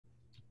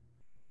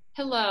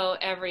Hello,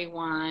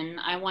 everyone.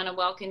 I want to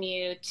welcome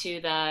you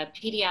to the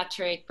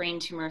Pediatric Brain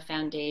Tumor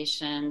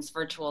Foundation's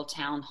virtual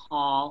town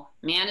hall,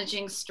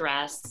 Managing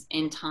Stress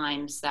in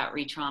Times That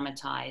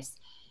Re-Traumatize.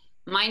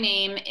 My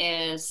name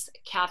is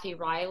Kathy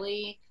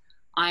Riley.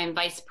 I'm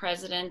Vice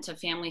President of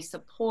Family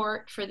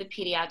Support for the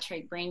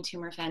Pediatric Brain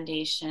Tumor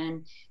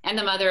Foundation and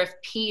the mother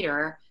of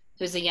Peter,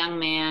 who's a young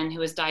man who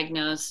was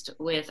diagnosed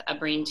with a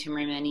brain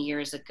tumor many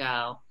years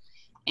ago.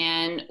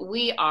 And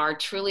we are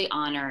truly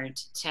honored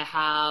to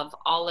have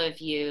all of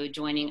you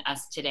joining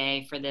us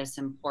today for this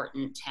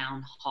important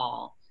town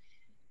hall.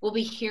 We'll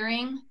be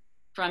hearing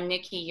from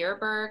Niki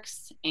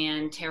Jurbergs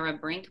and Tara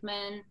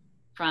Brinkman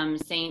from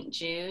St.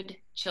 Jude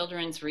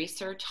Children's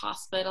Research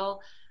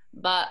Hospital.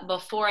 But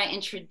before I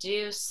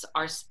introduce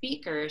our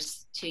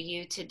speakers to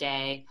you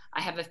today, I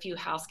have a few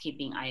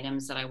housekeeping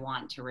items that I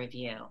want to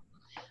review.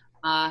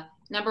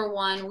 Number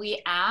one,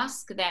 we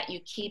ask that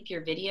you keep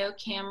your video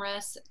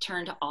cameras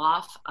turned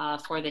off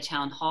for the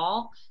town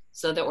hall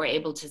so that we're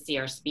able to see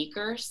our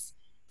speakers.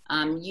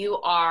 You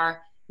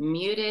are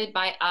muted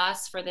by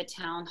us for the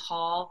town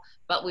hall,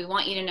 but we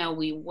want you to know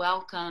we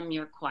welcome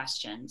your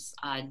questions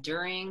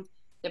during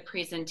the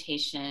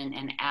presentation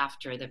and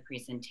after the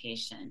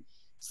presentation.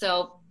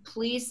 So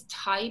please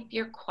type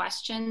your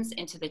questions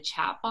into the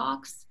chat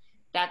box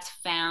that's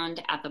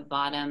found at the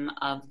bottom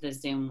of the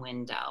Zoom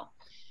window.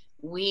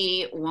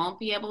 We won't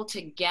be able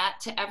to get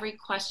to every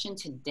question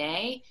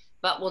today,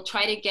 but we'll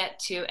try to get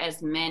to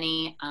as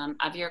many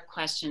of your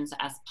questions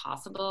as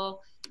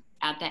possible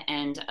at the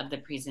end of the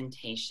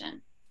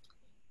presentation.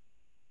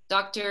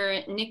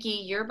 Dr.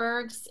 Niki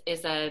Jurbergs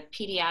is a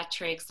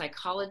pediatric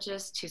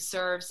psychologist who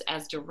serves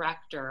as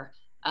director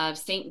of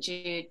St.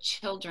 Jude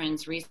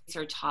Children's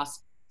Research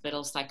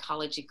Hospital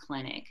Psychology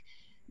Clinic.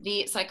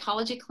 The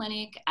psychology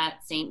clinic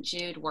at St.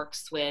 Jude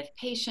works with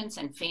patients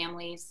and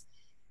families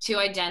to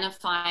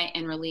identify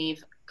and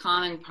relieve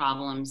common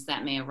problems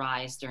that may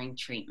arise during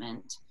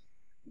treatment.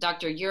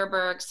 Dr.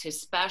 Jurbergs, who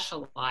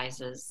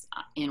specializes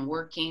in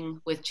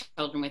working with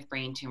children with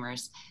brain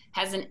tumors,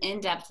 has an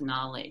in-depth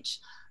knowledge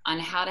on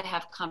how to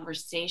have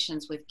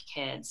conversations with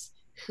kids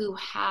who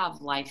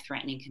have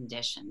life-threatening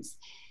conditions.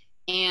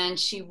 And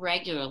she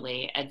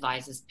regularly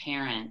advises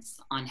parents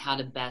on how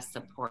to best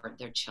support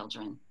their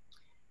children.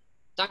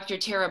 Dr.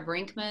 Tara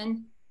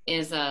Brinkman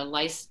is a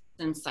licensed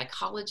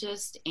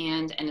psychologist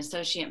and an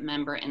associate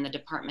member in the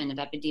Department of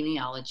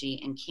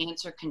Epidemiology and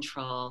Cancer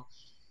Control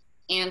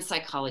and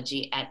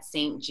Psychology at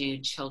St.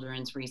 Jude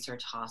Children's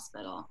Research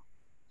Hospital.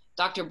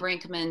 Dr.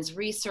 Brinkman's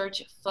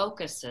research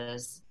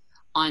focuses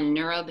on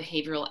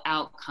neurobehavioral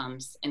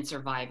outcomes in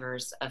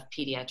survivors of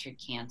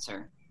pediatric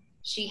cancer.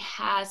 She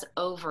has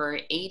over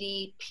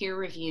 80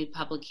 peer-reviewed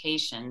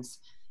publications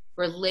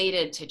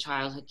related to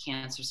childhood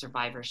cancer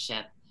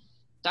survivorship.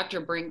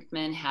 Dr.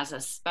 Brinkman has a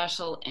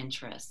special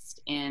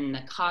interest in the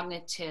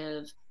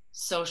cognitive,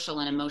 social,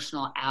 and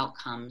emotional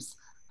outcomes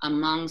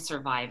among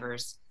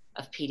survivors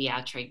of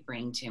pediatric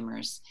brain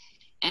tumors.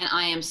 And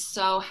I am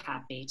so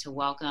happy to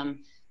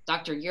welcome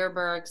Dr.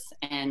 Jurbergs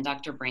and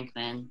Dr.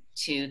 Brinkman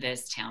to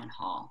this town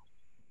hall.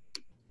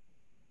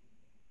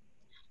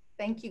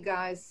 Thank you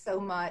guys so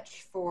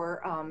much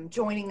for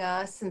joining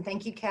us, and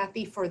thank you,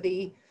 Kathy, for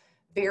the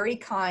very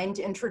kind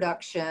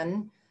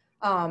introduction.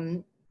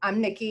 I'm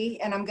Niki,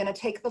 and I'm going to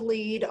take the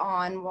lead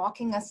on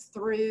walking us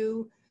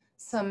through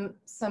some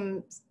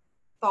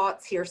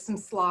thoughts here, some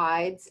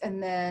slides,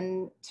 and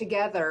then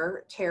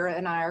together, Tara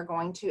and I are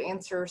going to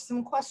answer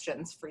some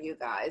questions for you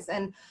guys.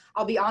 And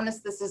I'll be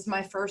honest, this is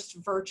my first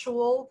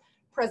virtual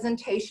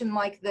presentation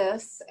like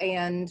this,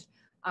 and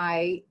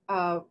I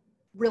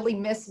really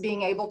miss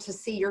being able to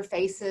see your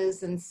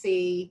faces and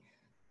see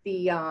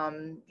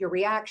the your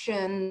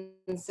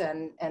reactions,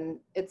 and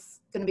it's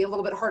going to be a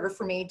little bit harder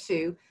for me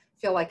to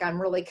feel like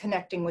I'm really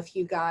connecting with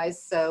you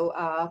guys. So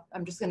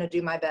I'm just going to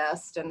do my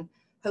best and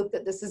hope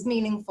that this is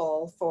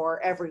meaningful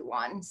for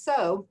everyone.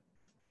 So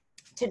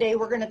today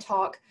we're going to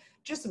talk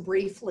just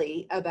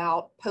briefly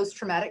about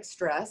post-traumatic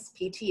stress,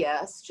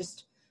 PTS,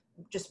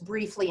 just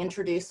briefly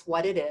introduce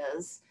what it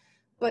is.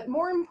 But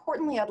more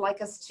importantly, I'd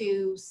like us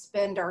to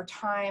spend our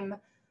time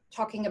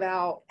talking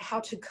about how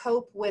to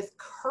cope with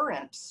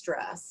current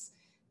stress,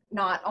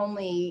 not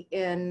only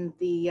in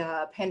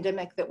the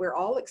pandemic that we're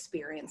all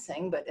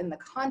experiencing, but in the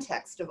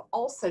context of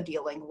also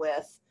dealing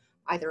with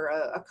either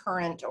a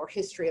current or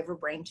history of a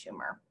brain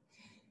tumor.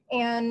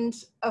 And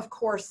of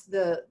course,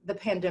 the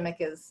pandemic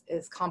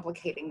is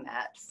complicating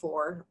that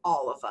for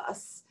all of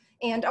us.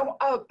 And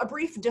a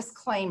brief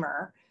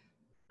disclaimer,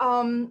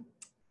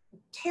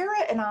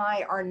 Tara and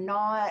I are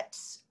not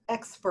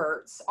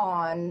experts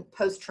on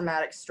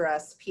post-traumatic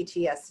stress,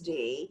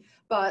 PTSD,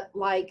 but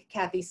like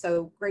Kathy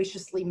so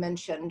graciously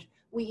mentioned,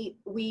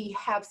 we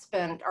have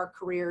spent our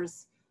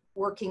careers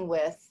working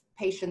with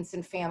patients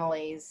and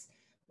families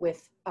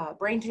with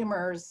brain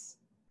tumors,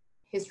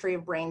 history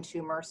of brain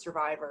tumor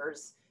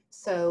survivors.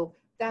 So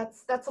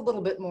that's a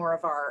little bit more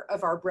of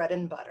our bread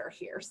and butter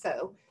here.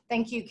 So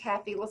thank you,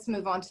 Kathy. Let's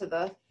move on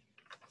to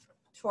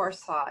our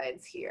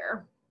slides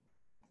here.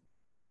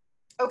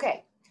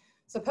 Okay,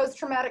 So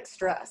post-traumatic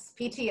stress,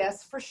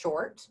 PTS for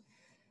short.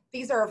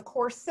 These are, of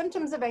course,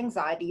 symptoms of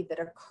anxiety that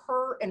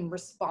occur in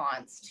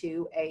response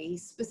to a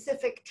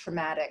specific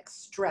traumatic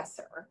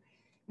stressor.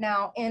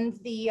 Now, in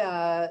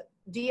the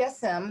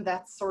DSM,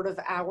 that's sort of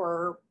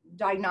our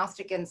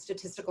diagnostic and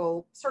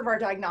statistical, sort of our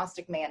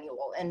diagnostic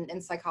manual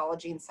in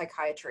psychology and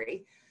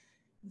psychiatry.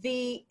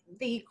 The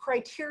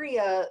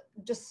criteria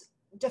just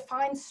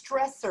defines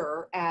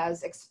stressor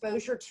as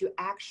exposure to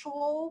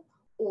actual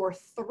or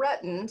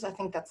threatened, I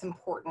think that's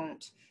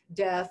important,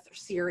 death or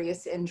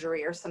serious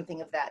injury or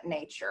something of that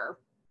nature.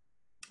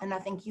 And I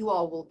think you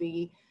all will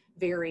be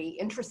very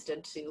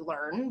interested to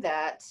learn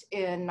that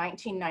in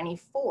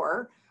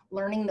 1994,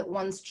 learning that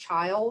one's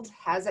child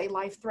has a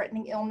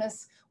life-threatening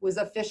illness was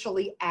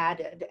officially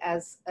added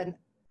as an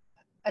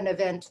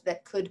event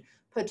that could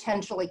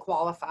potentially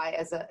qualify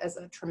as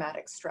a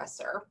traumatic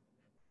stressor.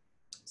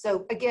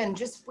 So again,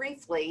 just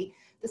briefly,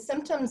 the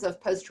symptoms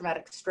of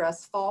post-traumatic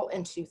stress fall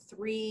into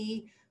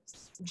three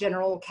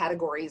general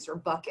categories or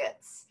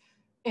buckets.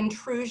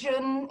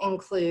 Intrusion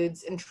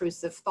includes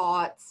intrusive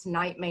thoughts,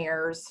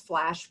 nightmares,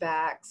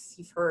 flashbacks.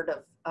 You've heard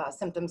of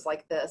symptoms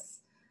like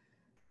this.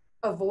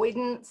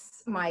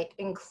 Avoidance might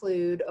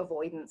include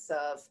avoidance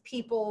of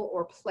people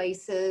or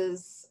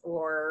places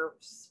or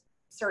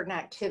certain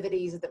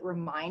activities that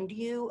remind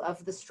you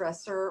of the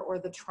stressor or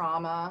the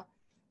trauma.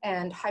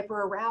 And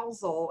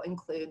hyperarousal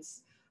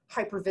includes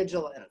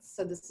hypervigilance.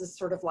 So this is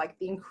sort of like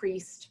the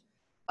increased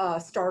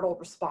startled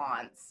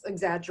response,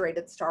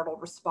 exaggerated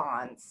startled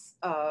response.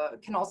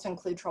 Can also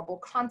include trouble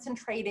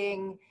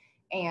concentrating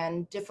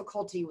and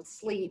difficulty with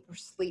sleep or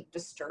sleep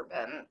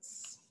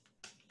disturbance.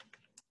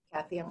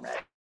 Kathy, I'm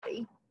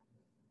ready.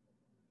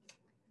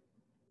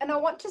 And I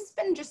want to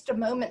spend just a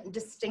moment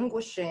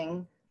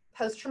distinguishing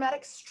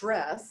post-traumatic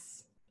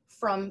stress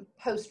from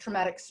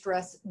post-traumatic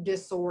stress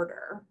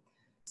disorder.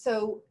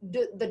 So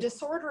the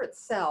disorder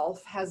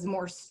itself has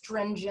more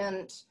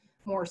stringent,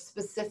 more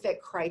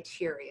specific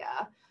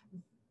criteria,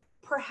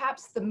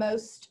 perhaps the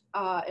most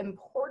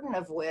important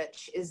of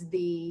which is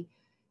the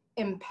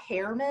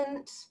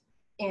impairment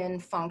in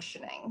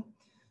functioning.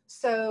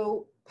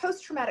 So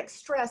post-traumatic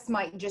stress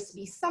might just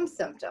be some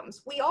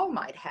symptoms. We all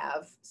might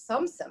have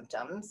some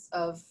symptoms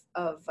of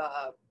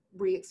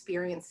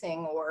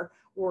re-experiencing or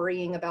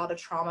worrying about a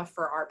trauma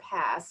for our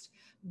past,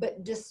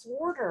 but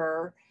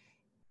disorder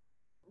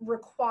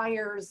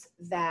requires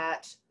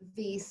that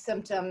these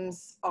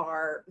symptoms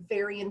are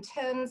very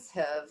intense,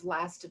 have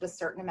lasted a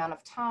certain amount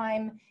of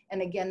time,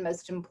 and again,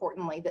 most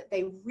importantly, that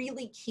they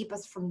really keep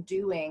us from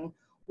doing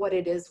what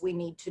it is we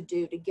need to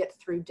do to get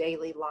through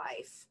daily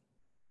life.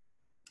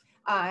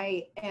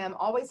 I am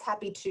always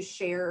happy to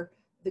share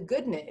the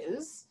good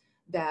news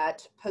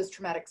that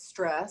post-traumatic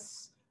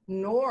stress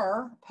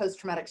nor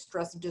post-traumatic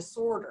stress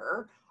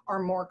disorder are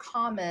more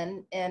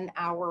common in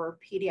our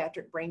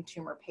pediatric brain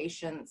tumor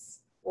patients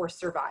or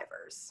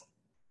survivors.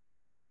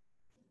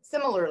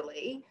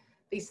 Similarly,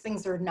 these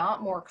things are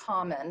not more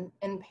common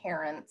in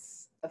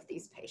parents of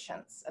these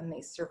patients and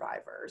these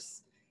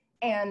survivors.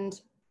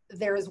 And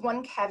there is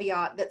one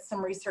caveat that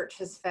some research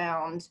has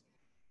found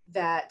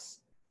that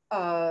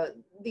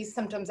these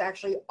symptoms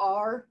actually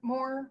are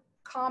more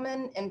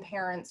common in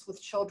parents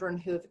with children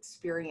who have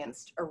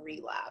experienced a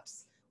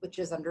relapse, which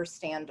is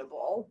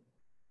understandable.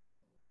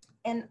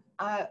 And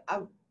I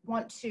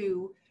want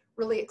to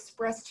really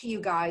express to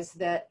you guys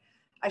that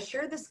I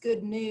share this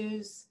good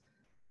news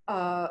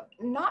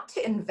not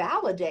to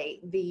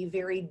invalidate the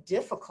very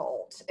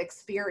difficult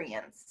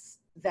experience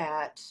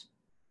that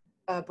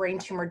brain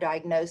tumor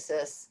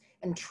diagnosis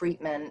and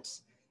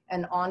treatment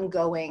and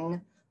ongoing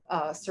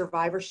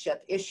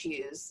survivorship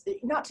issues,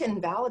 not to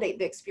invalidate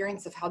the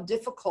experience of how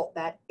difficult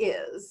that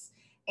is,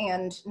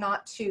 and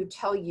not to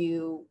tell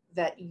you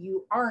that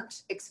you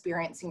aren't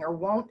experiencing or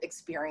won't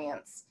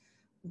experience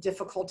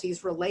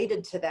difficulties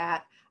related to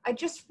that.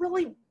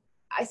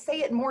 I say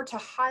it more to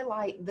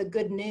highlight the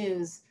good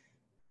news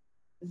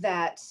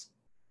that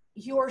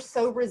you are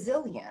so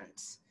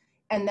resilient,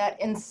 and that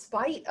in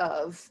spite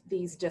of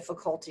these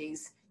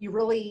difficulties, you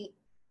really,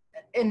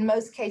 in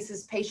most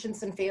cases,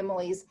 patients and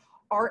families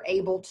are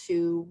able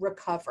to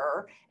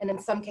recover, and in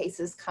some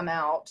cases come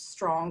out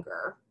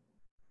stronger.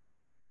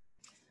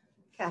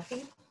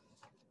 Kathy?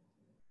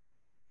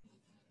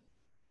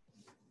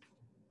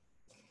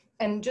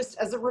 And just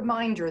as a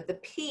reminder, the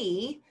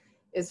P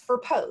is for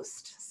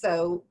post.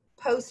 So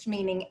post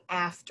meaning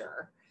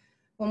after.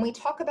 When we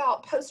talk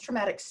about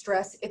post-traumatic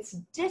stress, it's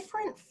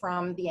different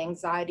from the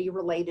anxiety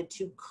related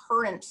to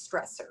current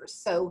stressors.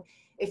 So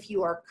if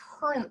you are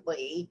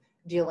currently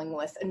dealing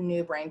with a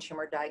new brain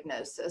tumor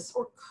diagnosis,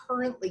 or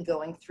currently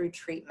going through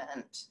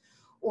treatment,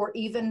 or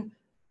even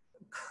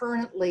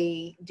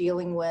currently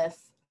dealing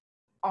with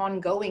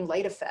ongoing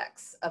late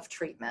effects of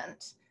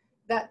treatment,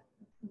 that,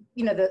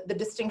 you know, the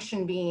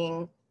distinction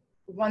being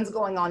one's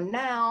going on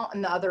now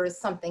and the other is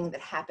something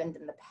that happened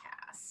in the past.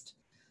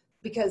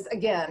 Because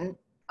again,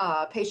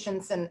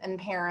 patients and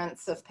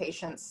parents of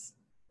patients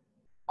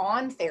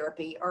on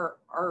therapy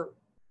are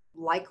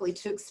likely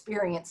to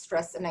experience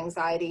stress and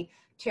anxiety.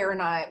 Tara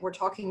and I were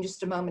talking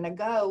just a moment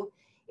ago,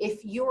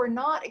 if you're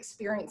not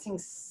experiencing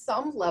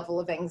some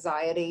level of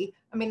anxiety,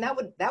 I mean, that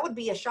would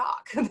be a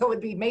shock. That would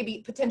be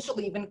maybe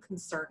potentially even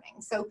concerning.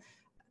 So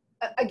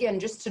again,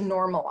 just to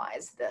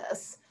normalize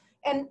this.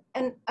 And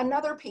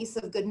another piece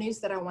of good news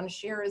that I want to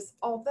share is,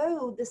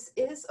 although this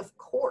is, of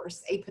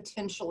course, a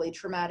potentially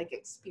traumatic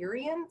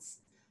experience,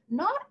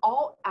 not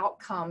all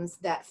outcomes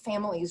that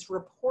families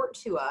report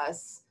to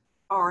us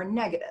are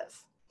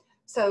negative.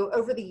 So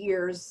over the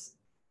years,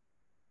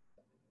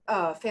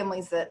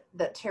 families that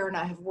Tara and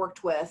I have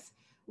worked with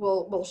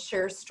will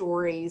share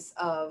stories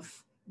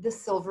of the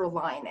silver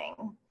lining,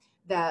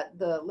 that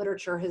the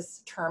literature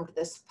has termed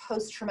this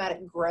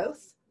post-traumatic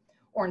growth,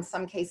 or in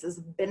some cases,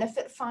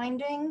 benefit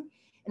finding.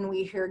 And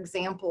we hear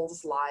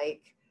examples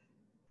like,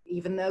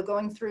 even though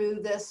going through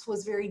this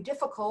was very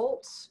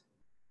difficult,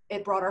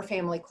 it brought our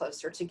family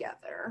closer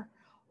together.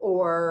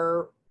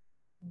 Or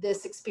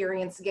this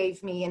experience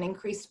gave me an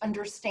increased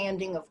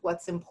understanding of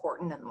what's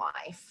important in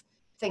life,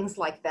 things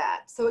like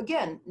that. So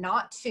again,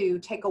 not to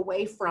take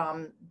away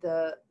from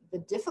the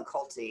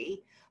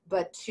difficulty,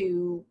 but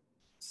to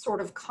sort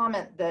of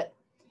comment that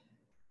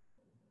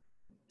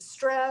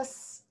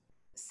stress,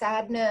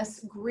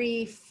 sadness,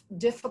 grief,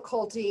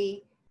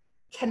 difficulty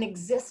can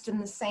exist in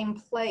the same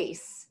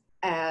place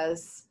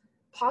as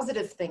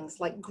positive things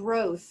like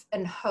growth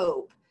and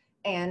hope.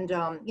 And,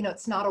 you know,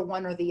 it's not a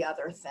one or the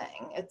other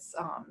thing. It's,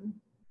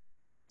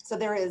 so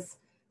there is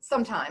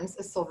sometimes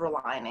a silver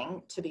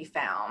lining to be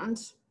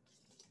found.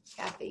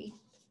 Kathy.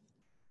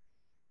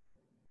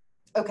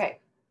 Okay,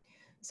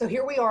 so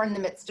here we are in the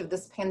midst of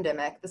this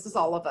pandemic. This is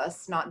all of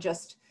us, not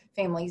just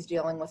families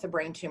dealing with a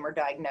brain tumor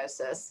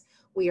diagnosis.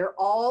 We are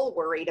all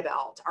worried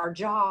about our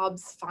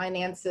jobs,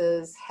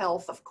 finances,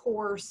 health, of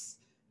course,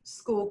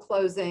 school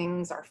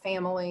closings, our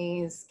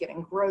families,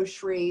 getting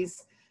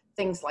groceries,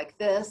 things like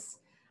this.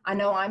 I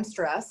know I'm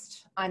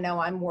stressed. I know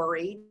I'm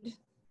worried.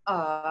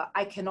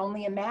 I can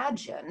only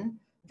imagine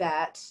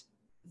that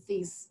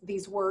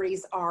these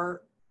worries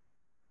are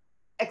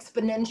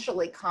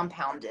exponentially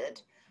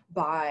compounded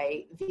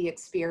by the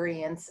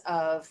experience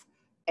of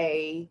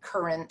a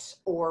current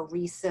or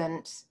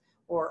recent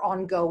or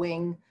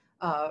ongoing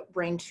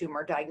brain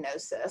tumor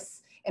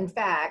diagnosis. In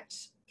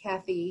fact,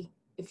 Kathy,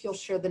 if you'll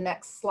share the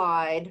next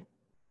slide,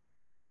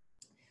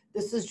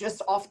 this is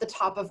just off the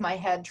top of my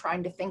head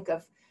trying to think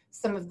of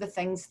some of the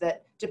things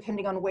that,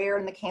 depending on where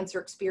in the cancer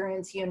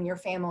experience you and your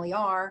family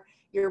are,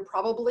 you're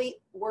probably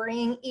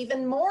worrying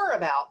even more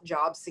about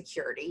job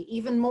security,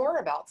 even more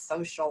about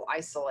social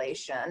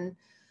isolation.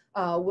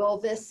 Will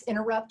this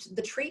interrupt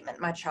the treatment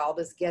my child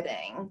is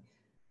getting?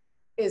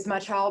 Is my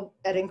child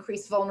at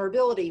increased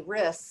vulnerability,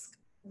 risk?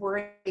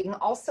 Worrying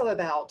also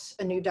about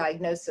a new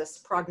diagnosis,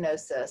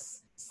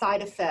 prognosis,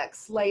 side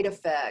effects, late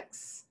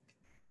effects,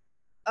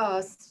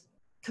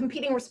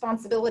 competing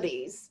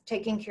responsibilities,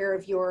 taking care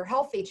of your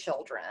healthy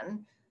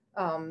children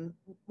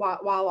while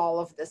all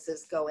of this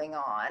is going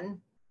on.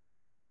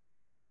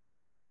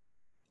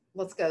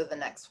 Let's go to the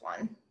next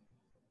one.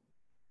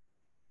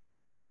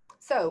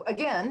 So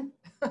again,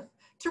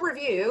 to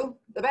review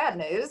the bad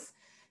news,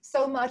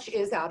 so much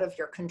is out of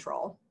your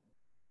control.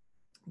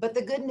 But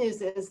the good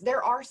news is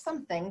there are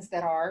some things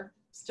that are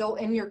still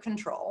in your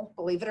control,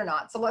 believe it or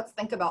not. So let's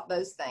think about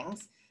those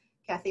things.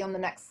 Kathy, on the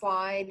next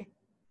slide.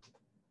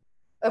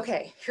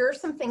 Okay, here are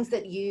some things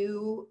that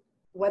you,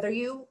 whether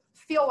you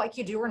feel like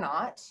you do or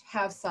not,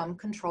 have some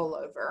control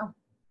over.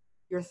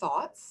 Your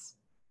thoughts.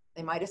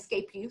 They might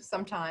escape you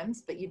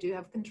sometimes, but you do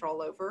have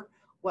control over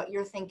what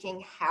you're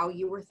thinking, how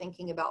you were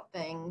thinking about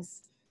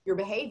things, your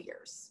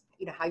behaviors,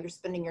 you know, how you're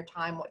spending your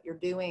time, what you're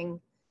doing.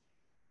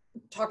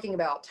 Talking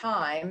about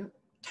time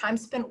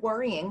spent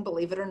worrying,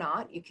 believe it or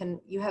not,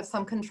 you have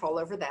some control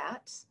over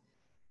that.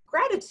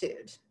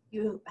 Gratitude.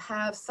 You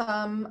have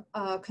some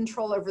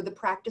control over the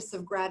practice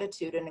of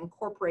gratitude and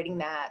incorporating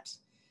that.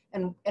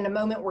 And in a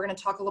moment, we're going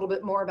to talk a little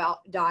bit more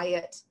about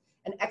diet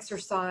and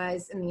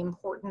exercise and the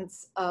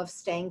importance of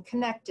staying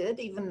connected,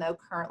 even though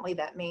currently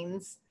that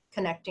means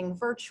connecting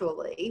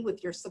virtually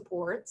with your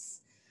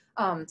supports.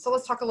 So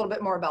let's talk a little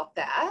bit more about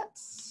that.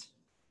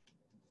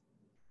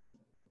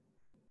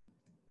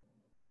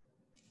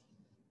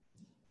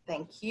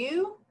 Thank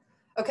you.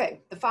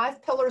 Okay, the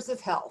 5 pillars of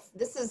health.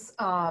 This is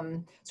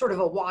sort of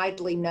a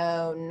widely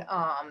known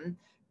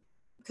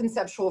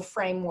conceptual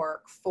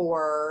framework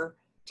for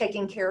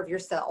taking care of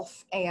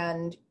yourself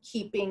and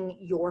keeping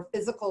your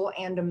physical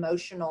and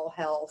emotional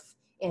health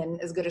in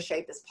as good a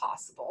shape as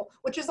possible,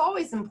 which is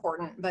always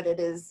important, but it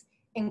is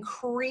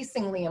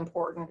increasingly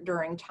important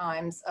during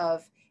times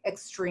of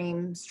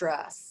extreme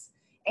stress.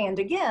 And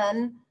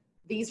again,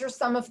 these are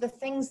some of the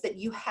things that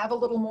you have a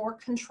little more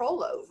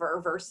control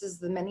over versus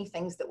the many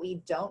things that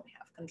we don't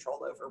have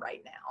control over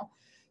right now.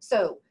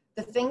 So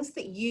the things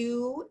that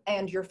you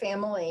and your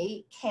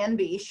family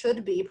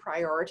should be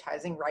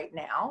prioritizing right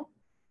now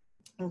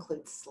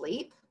include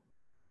sleep,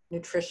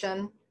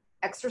 nutrition,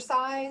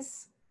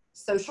 exercise,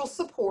 social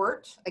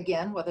support,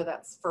 again, whether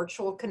that's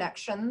virtual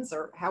connections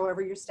or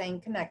however you're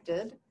staying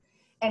connected,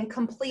 and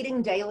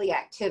completing daily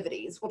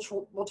activities, which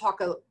we'll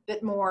talk a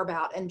bit more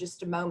about in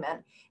just a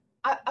moment.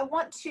 I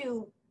want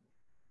to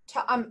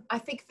I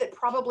think that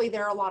probably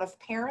there are a lot of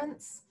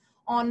parents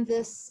on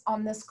this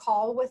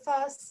call with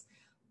us.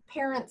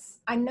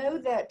 Parents, I know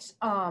that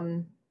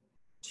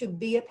to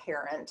be a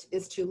parent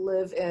is to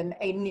live in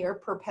a near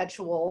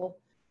perpetual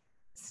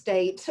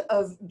state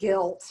of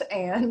guilt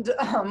and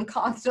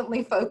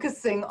constantly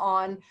focusing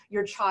on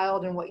your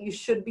child and what you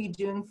should be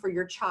doing for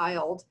your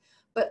child.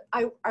 But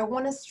I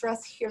want to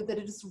stress here that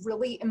it is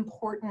really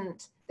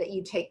important that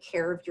you take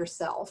care of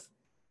yourself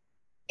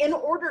in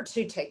order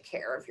to take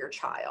care of your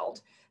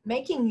child.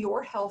 Making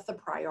your health a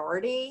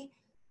priority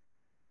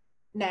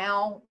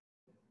now,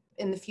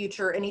 in the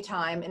future,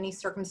 anytime, any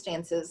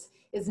circumstances,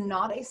 is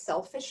not a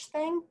selfish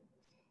thing.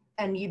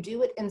 And you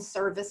do it in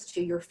service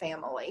to your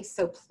family.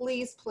 So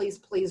please, please,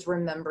 please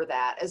remember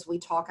that as we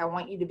talk. I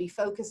want you to be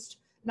focused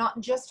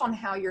not just on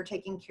how you're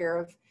taking care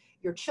of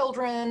your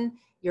children,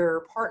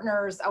 your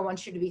partners. I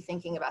want you to be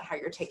thinking about how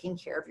you're taking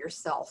care of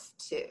yourself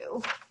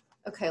too.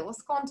 Okay,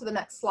 let's go on to the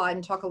next slide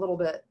and talk a little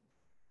bit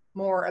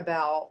more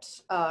about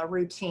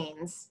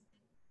routines.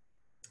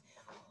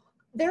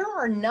 There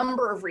are a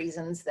number of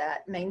reasons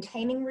that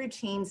maintaining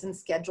routines and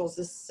schedules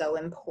is so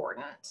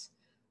important.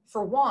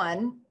 For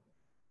one,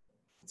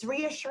 it's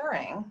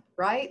reassuring,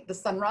 right? The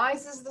sun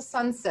rises, the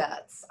sun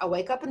sets. I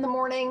wake up in the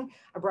morning,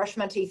 I brush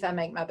my teeth, I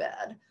make my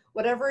bed.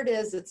 Whatever it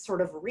is, it's sort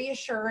of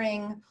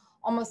reassuring,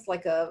 almost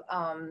like a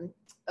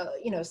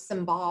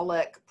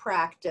symbolic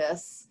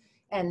practice,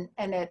 and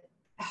it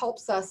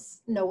helps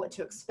us know what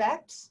to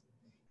expect.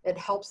 It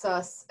helps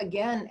us,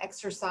 again,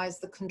 exercise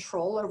the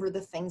control over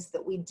the things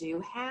that we do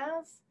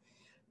have.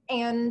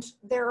 And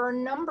there are a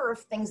number of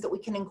things that we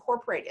can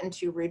incorporate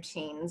into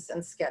routines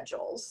and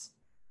schedules.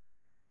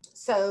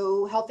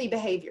 So healthy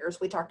behaviors,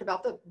 we talked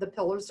about the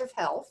pillars of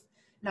health.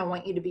 And I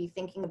want you to be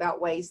thinking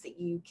about ways that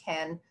you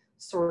can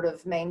sort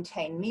of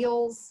maintain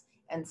meals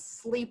and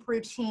sleep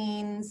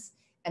routines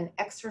and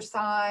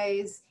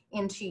exercise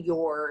into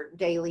your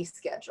daily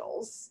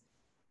schedules.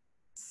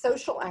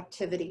 Social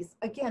activities,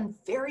 again,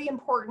 very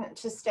important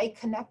to stay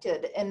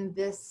connected in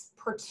this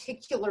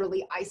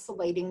particularly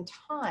isolating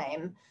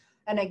time.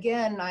 And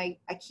again, I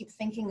keep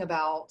thinking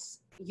about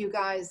you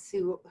guys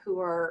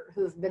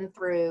who've been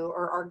through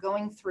or are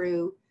going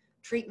through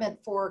treatment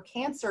for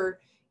cancer.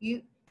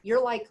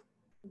 You're like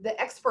the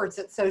experts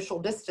at social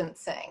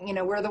distancing. You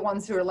know, we're the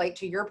ones who are late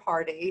to your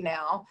party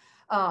now.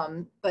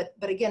 But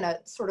again, a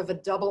sort of a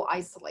double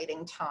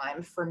isolating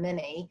time for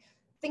many.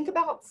 Think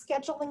about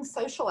scheduling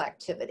social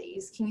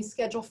activities. Can you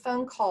schedule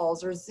phone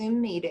calls or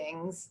Zoom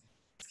meetings?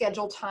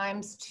 Schedule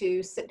times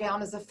to sit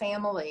down as a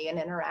family and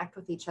interact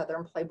with each other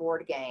and play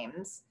board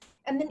games.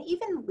 And then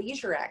even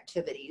leisure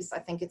activities, I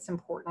think it's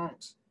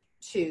important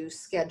to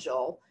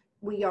schedule.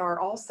 We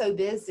are all so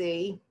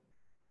busy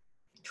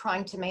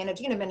trying to manage,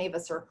 many of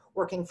us are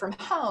working from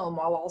home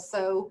while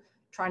also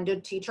trying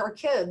to teach our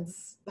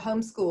kids,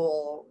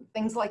 homeschool,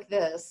 things like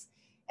this.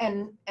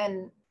 And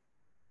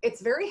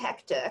it's very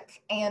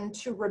hectic, and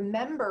to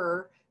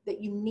remember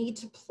that you need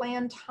to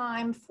plan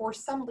time for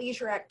some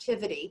leisure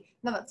activity.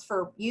 Now that's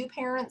for you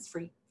parents,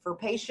 for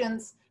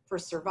patients, for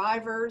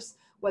survivors,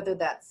 whether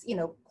that's,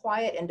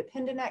 quiet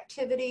independent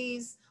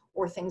activities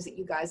or things that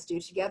you guys do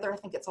together. I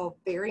think it's all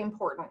very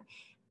important.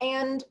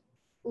 And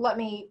let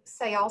me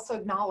say, also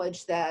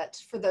acknowledge that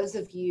for those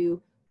of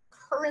you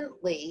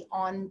currently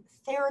on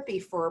therapy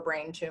for a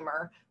brain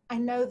tumor, I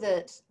know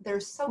that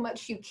there's so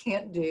much you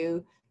can't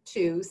do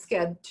to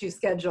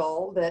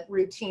schedule, that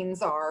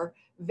routines are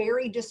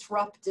very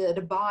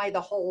disrupted by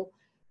the whole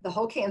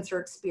cancer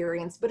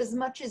experience, but as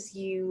much as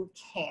you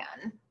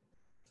can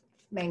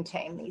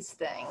maintain these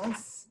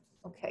things.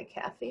 Okay,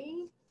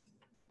 Kathy.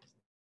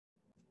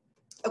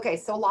 Okay,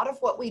 so a lot of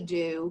what we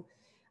do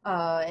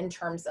in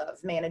terms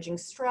of managing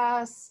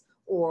stress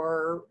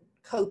or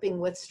coping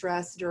with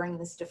stress during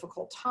these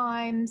difficult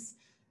times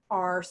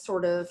are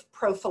sort of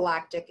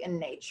prophylactic in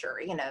nature.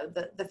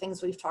 The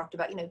things we've talked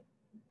about,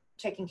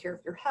 taking care of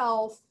your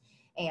health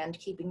and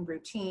keeping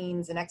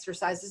routines and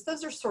exercises.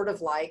 Those are sort of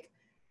like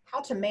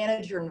how to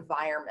manage your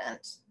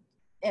environment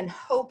in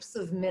hopes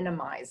of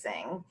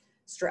minimizing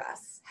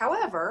stress.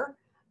 However,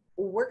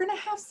 we're going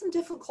to have some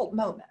difficult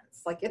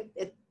moments, like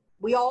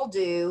we all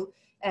do,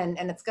 and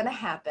it's going to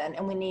happen,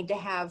 and we need to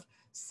have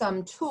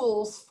some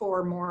tools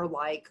for more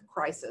like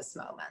crisis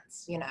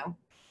moments.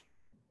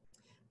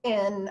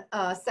 In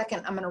a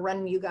second, I'm going to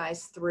run you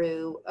guys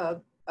through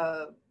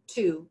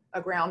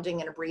a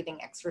grounding and a breathing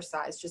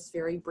exercise just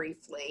very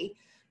briefly.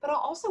 But I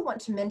also want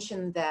to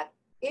mention that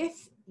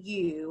if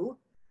you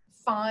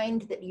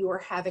find that you are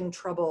having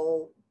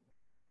trouble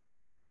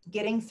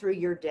getting through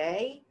your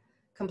day,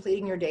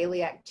 completing your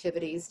daily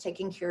activities,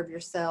 taking care of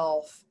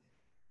yourself,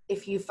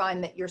 if you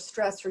find that your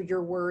stress or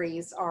your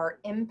worries are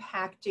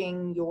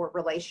impacting your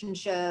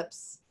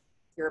relationships,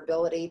 your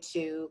ability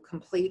to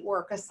complete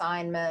work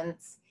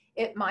assignments,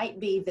 it might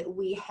be that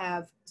we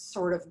have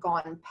sort of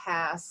gone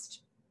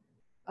past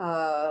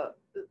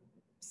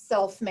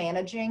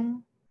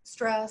self-managing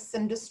stress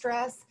and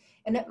distress,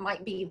 and it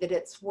might be that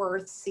it's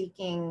worth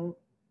seeking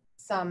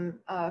some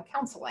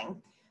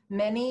counseling.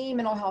 Many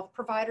mental health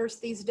providers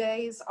these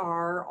days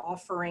are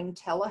offering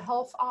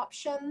telehealth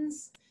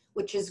options,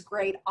 which is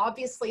great,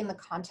 obviously in the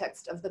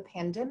context of the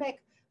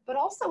pandemic, but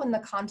also in the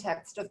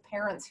context of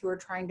parents who are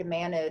trying to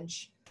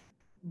manage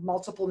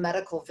multiple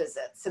medical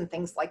visits and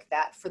things like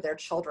that for their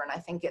children. I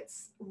think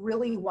it's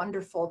really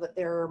wonderful that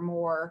there are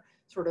more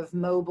sort of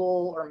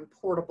mobile or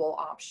portable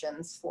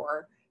options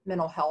for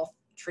mental health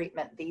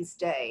treatment these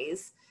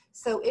days.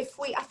 So I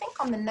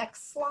think on the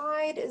next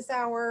slide is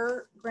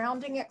our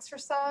grounding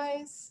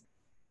exercise.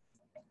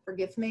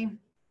 Forgive me.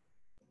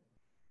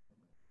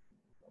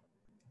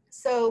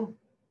 So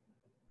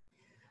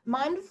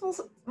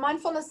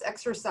mindfulness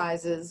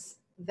exercises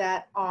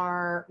that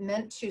are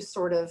meant to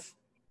sort of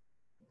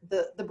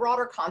the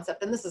broader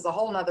concept, and this is a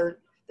whole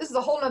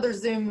nother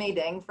Zoom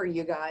meeting for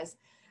you guys,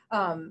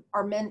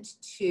 are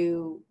meant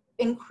to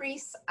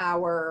increase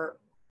our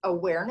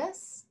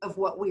awareness of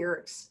what we are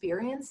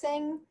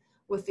experiencing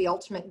with the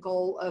ultimate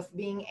goal of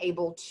being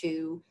able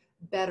to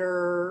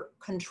better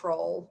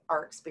control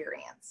our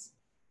experience.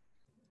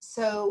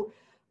 So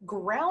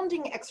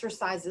grounding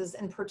exercises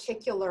in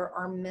particular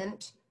are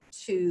meant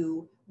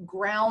to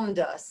ground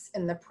us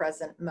in the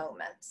present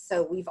moment.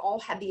 So we've all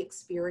had the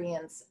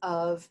experience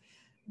of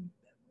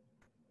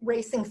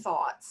racing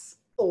thoughts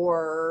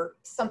or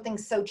something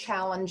so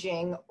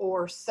challenging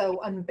or so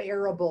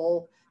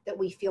unbearable that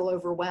we feel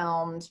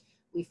overwhelmed.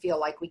 We feel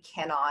like we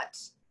cannot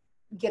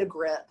get a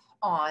grip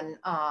on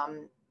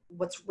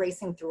what's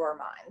racing through our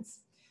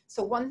minds.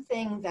 So one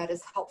thing that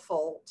is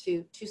helpful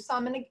to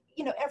some, and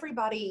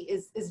everybody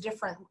is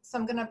different. So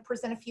I'm going to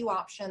present a few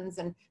options,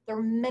 and there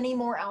are many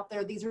more out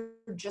there. These are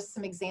just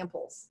some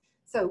examples.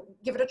 So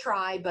give it a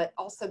try, but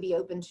also be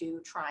open to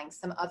trying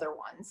some other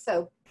ones.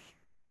 So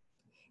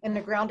in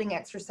the grounding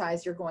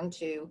exercise, you're going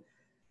to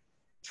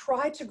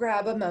try to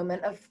grab a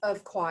moment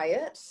of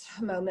quiet,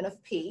 a moment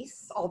of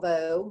peace,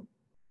 although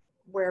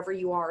wherever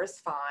you are is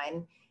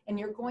fine. And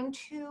you're going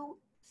to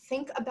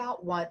think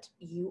about what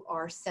you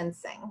are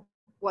sensing,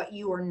 what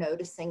you are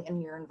noticing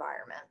in your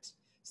environment.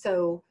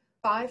 So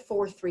 5,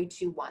 4, 3,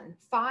 2, 1.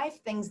 5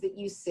 things that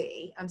you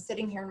see. I'm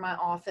sitting here in my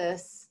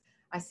office.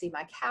 I see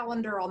my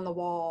calendar on the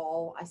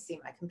wall. I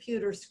see my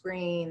computer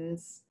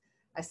screens.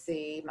 I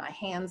see my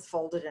hands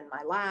folded in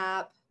my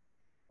lap.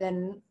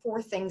 Then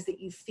 4 things that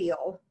you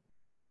feel.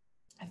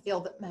 I feel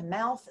that my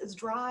mouth is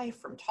dry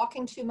from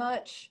talking too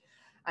much.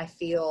 I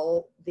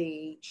feel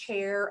the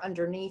chair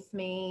underneath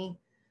me.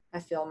 I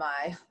feel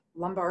my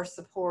lumbar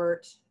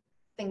support.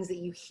 Things that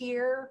you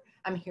hear.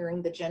 I'm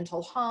hearing the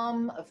gentle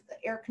hum of the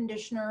air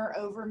conditioner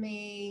over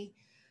me.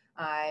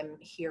 I'm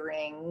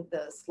hearing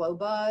the slow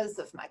buzz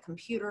of my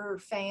computer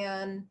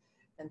fan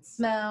and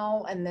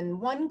smell. And then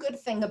one good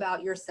thing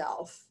about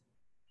yourself.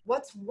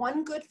 What's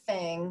one good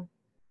thing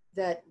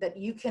that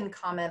you can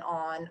comment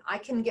on? I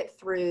can get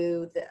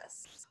through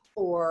this,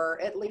 or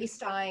at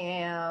least I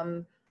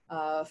am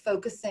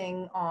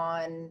focusing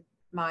on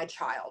my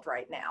child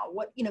right now.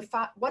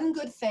 One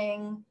good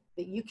thing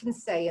that you can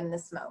say in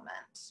this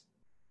moment.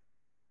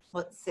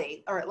 Let's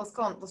see. All right, let's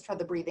go on. Let's try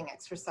the breathing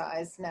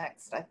exercise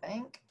next, I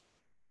think.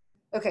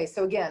 Okay,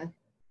 so again,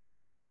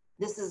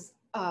 this is,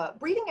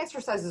 breathing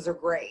exercises are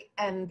great,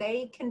 and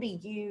they can be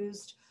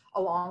used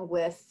along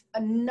with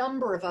a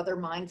number of other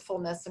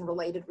mindfulness and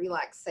related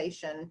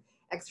relaxation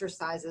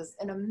exercises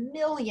in a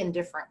million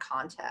different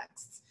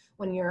contexts.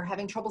 When you're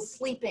having trouble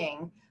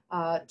sleeping,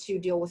 to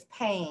deal with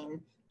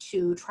pain,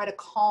 to try to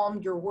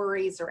calm your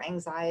worries or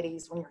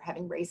anxieties when you're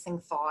having racing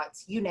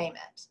thoughts, you name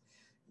it.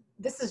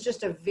 This is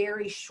just a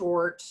very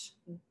short,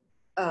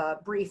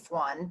 brief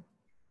one.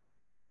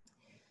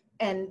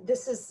 And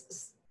this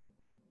is,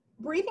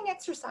 breathing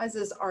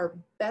exercises are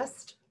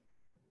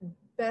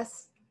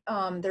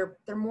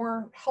they're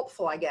more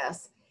helpful, I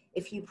guess,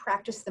 if you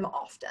practice them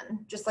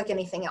often, just like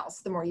anything else.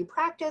 The more you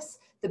practice,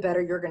 the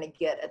better you're going to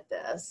get at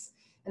this.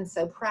 And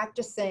so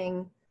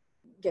practicing,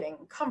 getting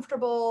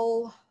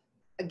comfortable.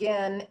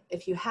 Again,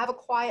 if you have a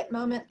quiet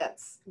moment,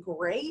 that's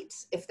great.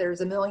 If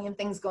there's a million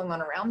things going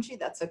on around you,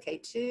 that's okay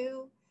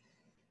too.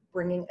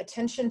 Bringing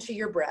attention to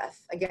your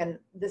breath. Again,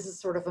 this is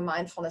sort of a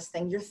mindfulness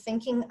thing. You're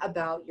thinking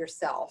about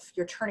yourself.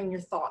 You're turning your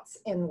thoughts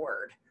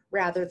inward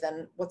rather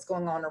than what's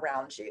going on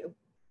around you.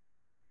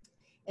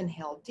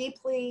 Inhale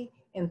deeply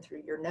in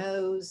through your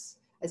nose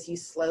as you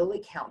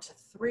slowly count to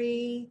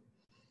 3.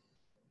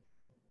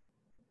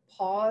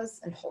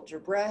 Pause and hold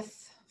your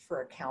breath for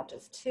a count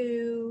of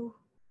 2.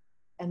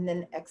 And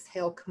then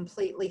exhale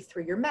completely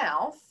through your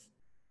mouth.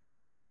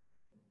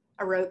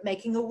 I wrote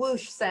making a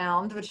whoosh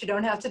sound, but you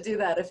don't have to do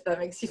that if that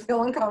makes you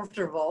feel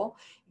uncomfortable.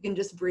 You can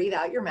just breathe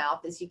out your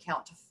mouth as you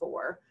count to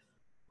 4.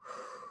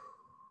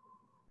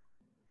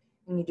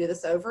 And you do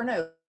this over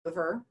and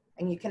over,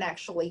 and you can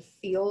actually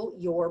feel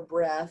your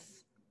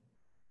breath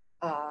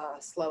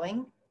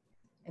slowing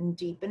and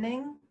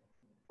deepening,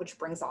 which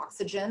brings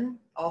oxygen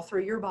all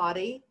through your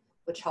body,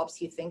 which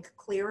helps you think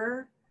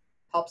clearer,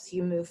 helps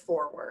you move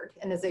forward,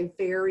 and is a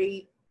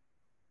very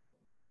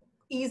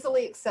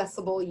easily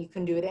accessible. You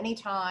can do it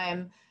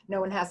anytime. No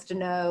one has to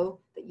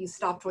know that you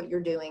stopped what you're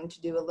doing to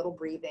do a little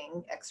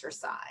breathing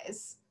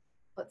exercise.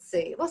 let's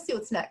see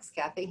what's next,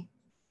 Kathy.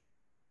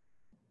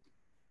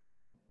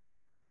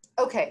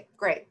 Okay,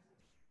 great.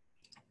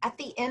 At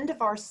the end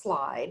of our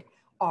slide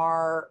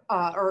or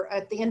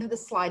at the end of the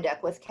slide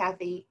deck with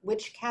Kathy,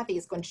 which Kathy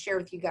is going to share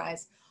with you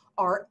guys,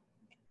 are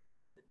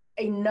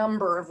a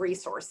number of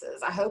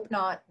resources. I hope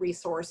not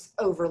resource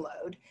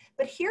overload,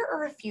 but here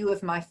are a few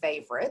of my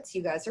favorites.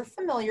 You guys are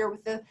familiar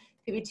with the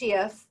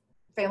PBTF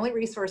Family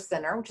Resource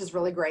Center, which is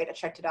really great. I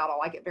checked it out. I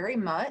like it very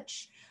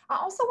much. I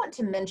also want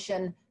to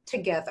mention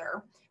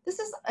Together. This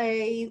is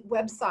a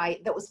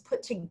website that was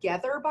put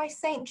together by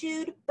St.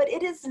 Jude, but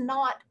it is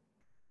not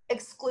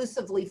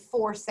exclusively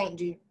for St.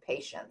 Jude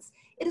patients.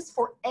 It is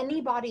for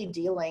anybody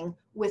dealing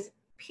with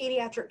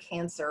pediatric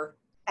cancer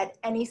at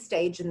any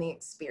stage in the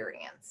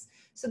experience.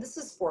 So this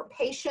is for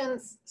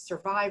patients,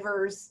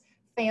 survivors,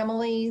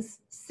 families,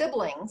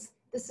 siblings.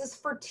 This is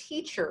for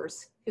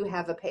teachers who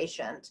have a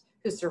patient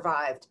who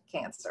survived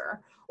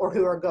cancer or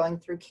who are going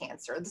through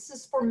cancer. This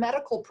is for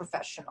medical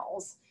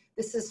professionals.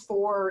 This is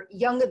for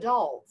young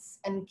adults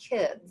and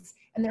kids.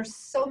 And there's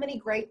so many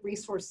great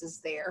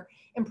resources there.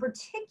 In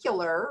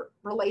particular,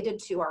 related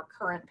to our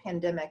current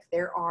pandemic,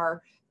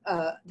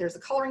 there's a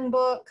coloring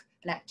book,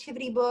 an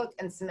activity book,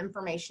 and some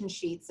information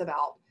sheets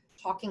about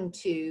talking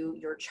to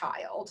your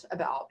child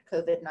about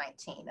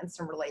COVID-19 and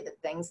some related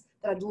things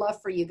that I'd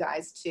love for you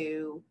guys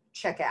to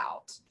check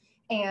out.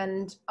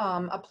 And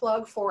a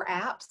plug for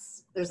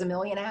apps. There's a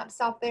million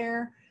apps out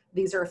there.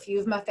 These are a few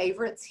of my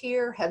favorites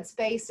here,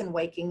 Headspace and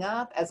Waking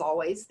Up. As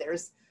always,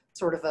 there's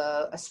sort of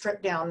a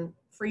stripped down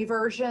free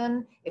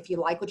version. If you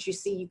like what you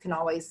see, you can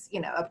always,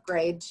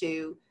 upgrade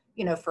to,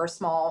 for a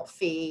small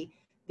fee.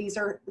 These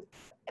are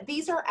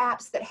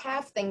apps that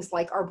have things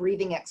like our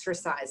breathing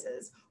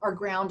exercises, our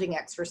grounding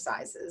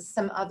exercises,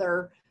 some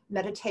other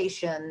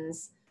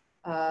meditations,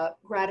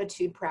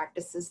 gratitude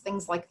practices,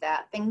 things like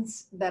that,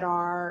 things that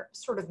are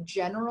sort of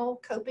general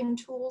coping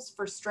tools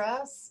for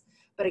stress,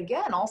 but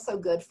again, also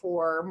good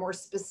for more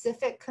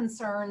specific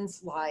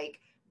concerns like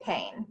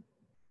pain,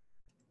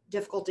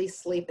 difficulty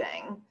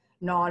sleeping,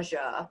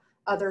 nausea,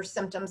 other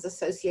symptoms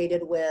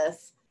associated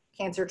with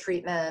cancer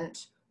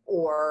treatment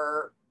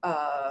or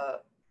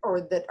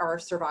that our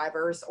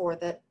survivors or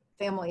that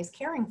families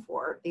caring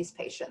for these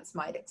patients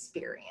might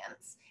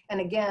experience. And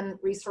again,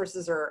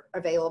 resources are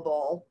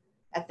available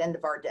at the end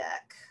of our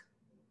deck.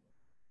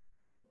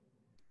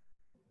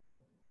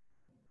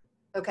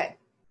 Okay,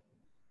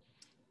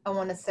 I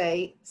want to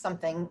say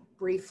something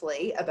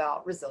briefly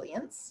about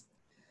resilience,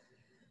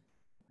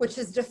 which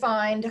is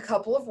defined a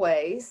couple of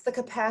ways: the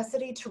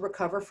capacity to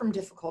recover from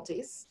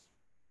difficulties,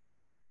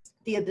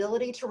 the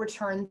ability to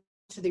return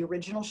to the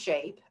original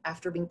shape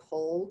after being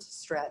pulled,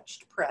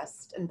 stretched,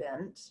 pressed, and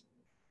bent.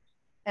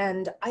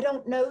 And I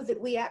don't know that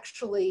we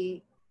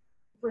actually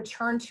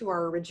return to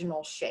our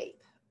original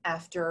shape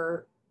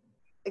after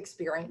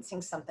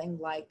experiencing something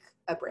like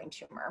a brain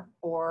tumor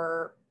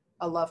or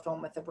a loved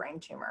one with a brain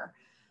tumor.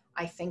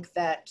 I think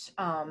that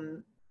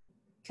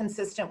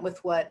consistent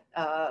with what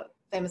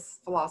famous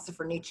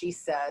philosopher Nietzsche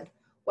said,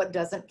 what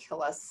doesn't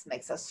kill us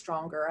makes us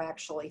stronger. I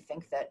actually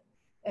think that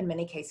in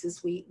many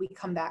cases we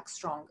come back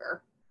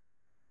stronger.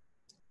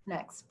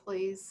 Next,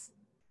 please.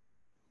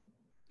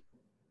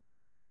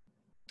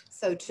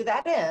 So to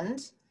that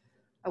end,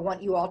 I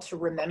want you all to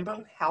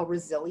remember how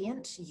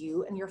resilient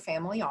you and your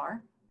family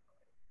are.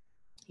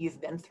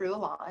 You've been through a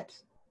lot.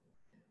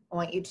 I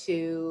want you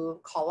to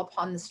call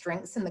upon the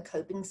strengths and the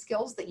coping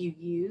skills that you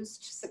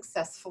used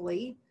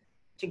successfully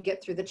to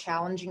get through the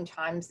challenging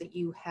times that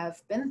you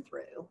have been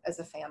through as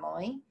a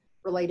family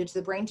related to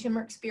the brain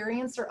tumor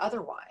experience or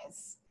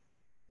otherwise.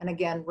 And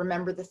again,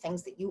 remember the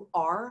things that you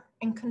are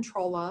in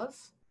control of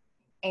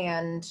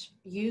and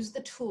use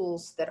the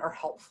tools that are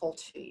helpful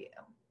to you.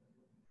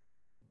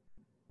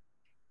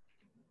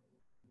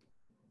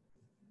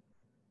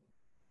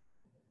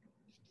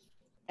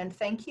 And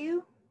thank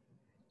you.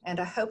 And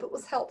I hope it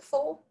was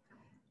helpful.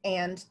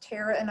 And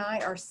Tara and I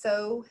are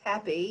so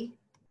happy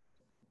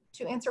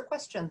to answer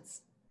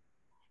questions.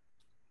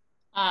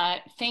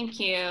 Thank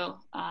you.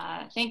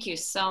 Thank you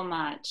so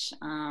much,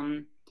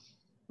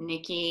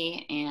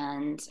 Niki,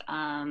 and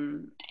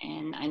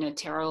I know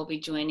Tara will be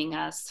joining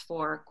us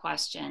for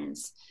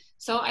questions.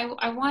 So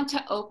I want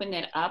to open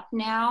it up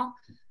now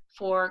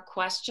for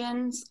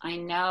questions. I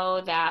know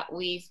that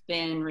we've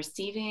been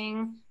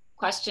receiving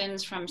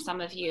questions from some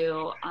of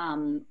you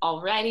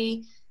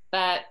already,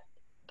 but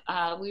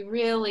we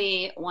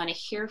really want to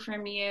hear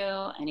from you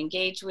and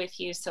engage with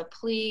you. So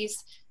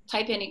please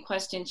type any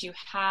questions you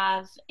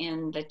have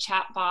in the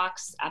chat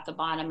box at the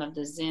bottom of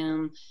the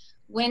Zoom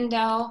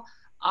window.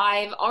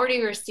 I've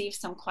already received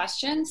some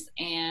questions,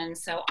 and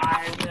so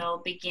I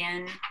will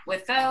begin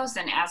with those.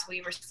 And as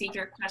we receive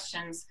your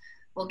questions,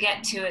 we'll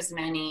get to as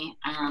many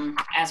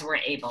as we're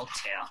able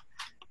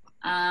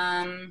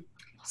to.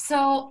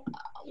 So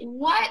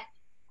what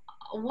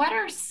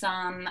are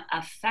some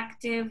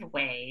effective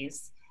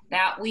ways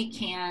that we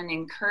can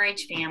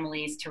encourage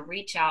families to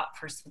reach out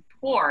for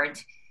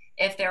support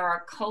if there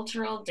are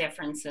cultural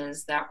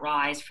differences that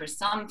rise for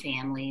some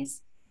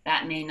families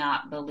that may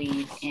not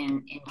believe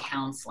in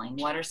counseling?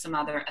 What are some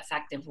other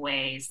effective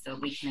ways that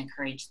we can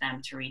encourage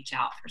them to reach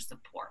out for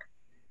support?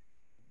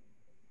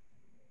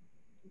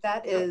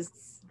 That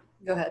is,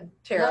 go ahead, No,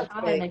 Tara.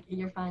 go ahead, Niki,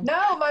 you're fine.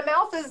 No, my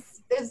mouth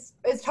is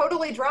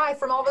totally dry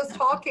from all this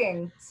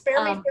talking.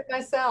 Spare me for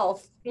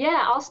myself.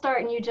 Yeah, I'll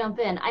start and you jump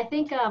in. I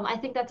think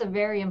that's a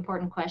very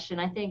important question.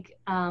 I think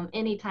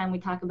anytime we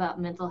talk about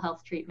mental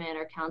health treatment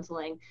or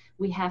counseling,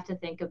 we have to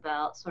think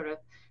about sort of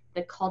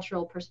the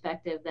cultural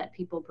perspective that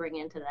people bring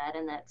into that,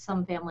 and that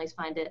some families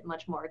find it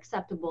much more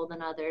acceptable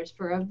than others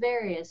for a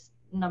various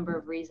number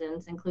of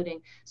reasons, including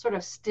sort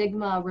of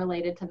stigma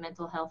related to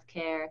mental health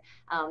care.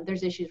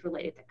 There's issues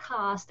related to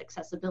cost,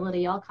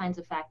 accessibility, all kinds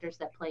of factors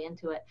that play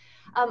into it.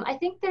 I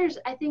think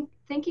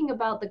thinking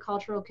about the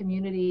cultural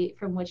community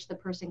from which the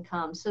person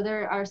comes. So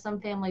there are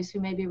some families who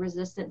may be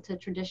resistant to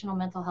traditional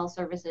mental health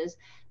services,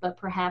 but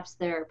perhaps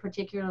they're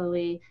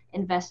particularly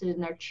invested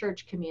in their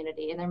church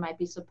community, and there might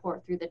be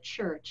support through the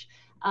church.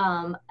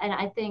 And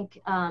I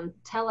think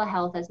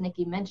telehealth, as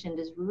Niki mentioned,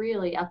 is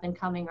really up and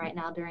coming right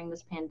now during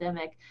this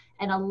pandemic.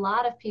 And a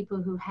lot of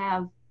people who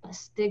have a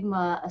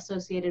stigma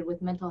associated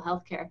with mental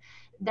health care,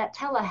 that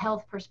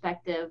telehealth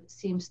perspective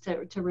seems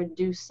to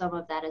reduce some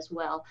of that as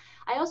well.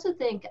 I also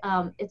think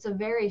it's a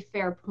very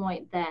fair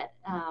point that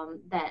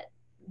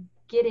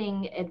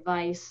getting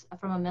advice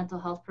from a mental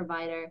health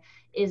provider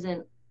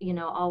isn't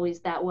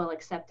always that well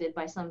accepted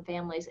by some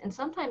families, and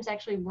sometimes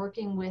actually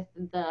working with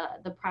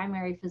the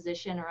primary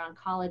physician or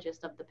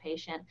oncologist of the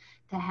patient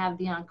to have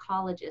the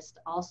oncologist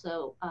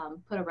also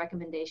put a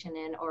recommendation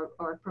in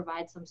or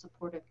provide some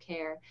supportive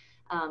care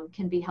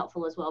can be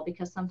helpful as well,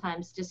 because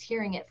sometimes just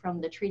hearing it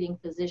from the treating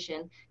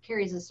physician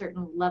carries a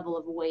certain level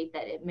of weight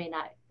that it may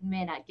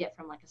not get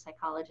from like a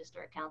psychologist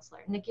or a counselor.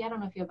 Niki, I don't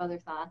know if you have other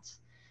thoughts.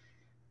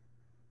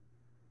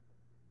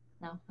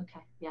 No? Okay.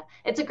 Yeah.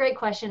 It's a great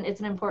question. It's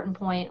an important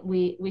point.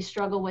 We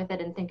struggle with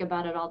it and think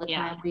about it all the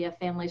time. We have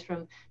families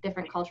from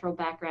different cultural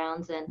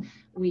backgrounds, and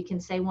we can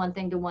say one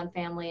thing to one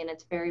family and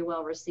it's very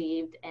well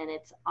received, and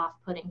it's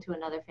off-putting to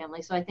another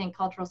family. So I think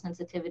cultural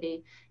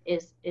sensitivity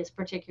is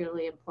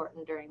particularly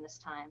important during this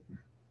time.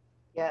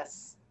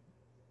 Yes.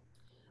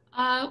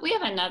 We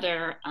have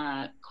another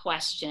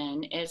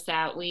question, is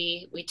that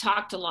we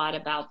talked a lot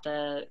about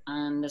the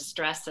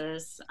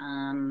stresses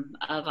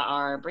of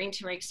our brain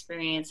tumor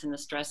experience and the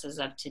stresses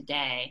of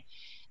today.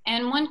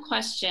 And one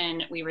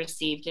question we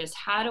received is,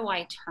 how do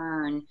I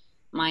turn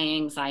my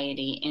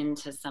anxiety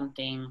into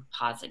something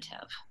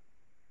positive?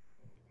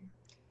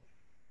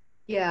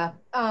 Yeah,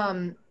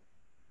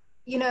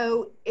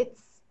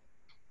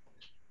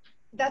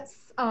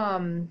 that's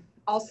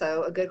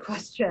also a good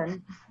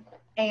question.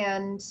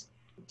 And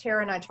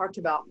Tara and I talked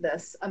about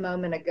this a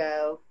moment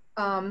ago.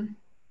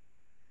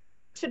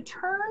 To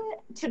turn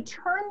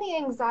the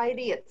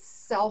anxiety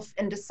itself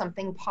into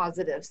something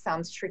positive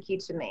sounds tricky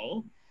to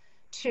me.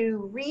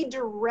 To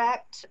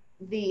redirect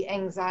the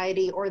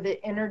anxiety or the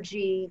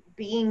energy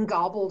being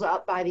gobbled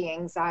up by the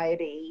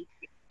anxiety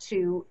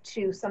to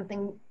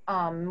something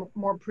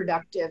more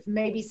productive,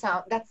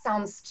 that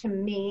sounds to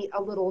me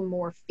a little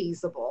more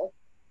feasible,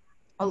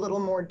 a little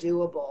more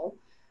doable.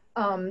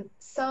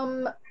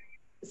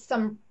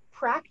 Some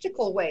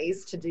practical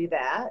ways to do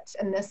that,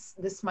 and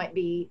this might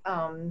be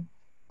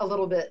a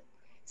little bit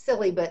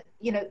silly, but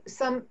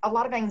a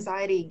lot of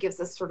anxiety gives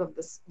us sort of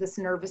this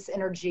nervous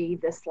energy,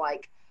 this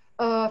like,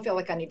 oh, I feel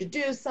like I need to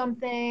do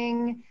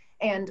something.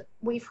 And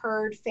we've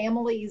heard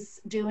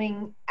families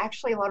doing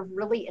actually a lot of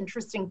really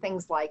interesting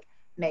things, like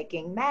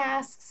making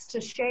masks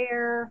to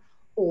share,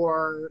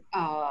 or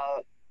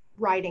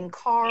writing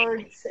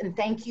cards and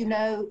thank you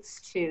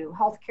notes to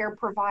healthcare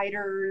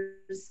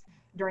providers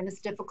during this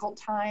difficult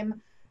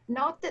time.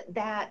 Not that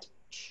that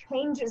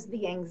changes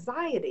the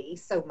anxiety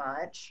so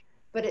much,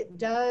 but it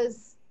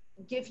does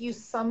give you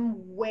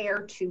somewhere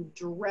to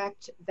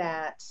direct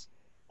that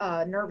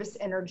nervous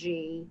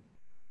energy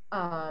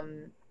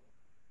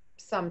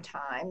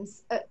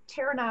sometimes.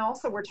 Tara and I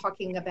also were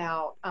talking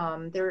about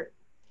the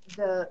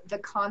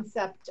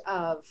concept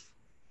of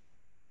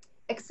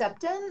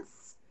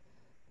acceptance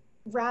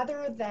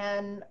rather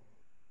than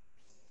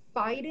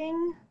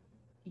fighting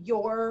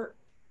your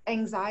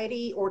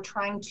anxiety or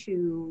trying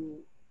to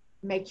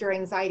make your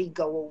anxiety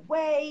go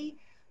away,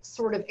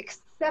 sort of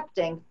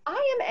accepting,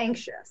 I am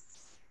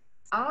anxious,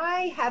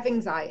 I have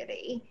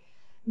anxiety,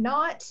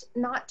 not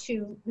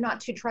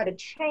to try to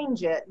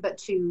change it, but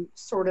to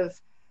sort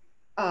of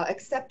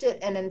accept it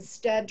and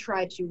instead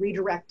try to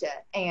redirect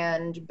it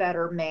and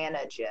better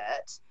manage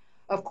it.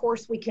 Of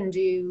course, we can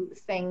do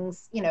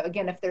things,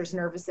 again, if there's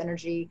nervous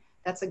energy,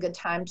 that's a good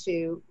time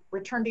to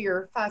return to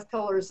your 5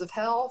 pillars of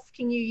health.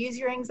 Can you use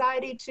your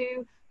anxiety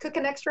to cook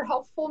an extra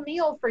healthful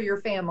meal for your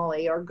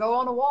family, or go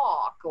on a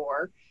walk,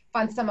 or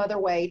find some other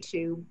way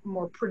to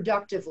more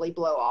productively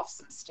blow off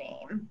some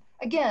steam?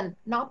 Again,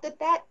 not that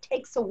that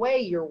takes away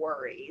your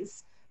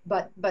worries,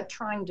 but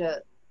trying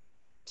to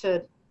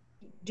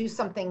do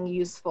something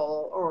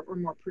useful or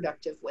more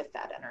productive with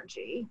that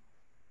energy.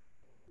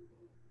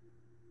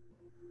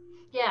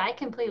 Yeah, I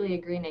completely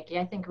agree, Nikki.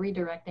 I think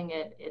redirecting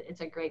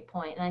it's a great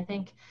point. And I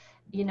think,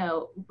 you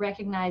know,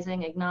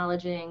 recognizing,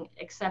 acknowledging,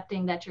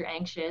 accepting that you're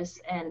anxious.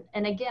 And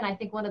again, I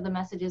think one of the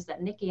messages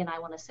that Nikki and I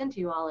want to send to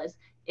you all is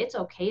it's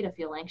okay to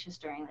feel anxious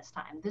during this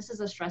time. This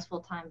is a stressful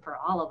time for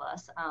all of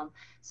us.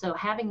 So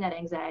having that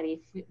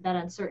anxiety, that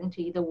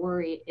uncertainty, the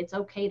worry, it's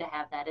okay to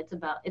have that.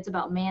 It's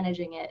about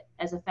managing it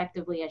as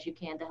effectively as you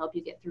can to help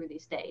you get through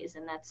these days.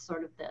 And that's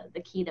sort of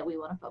the key that we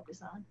want to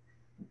focus on.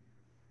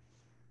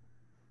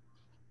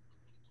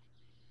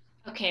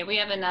 Okay, we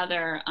have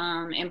another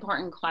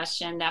important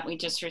question that we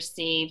just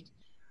received.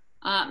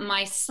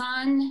 My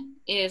son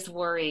is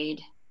worried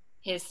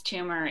his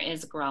tumor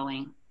is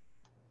growing.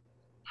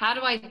 How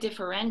do I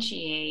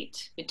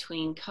differentiate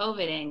between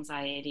COVID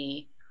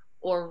anxiety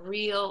or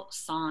real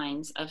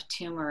signs of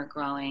tumor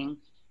growing?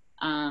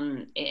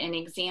 An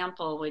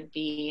example would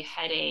be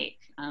headache,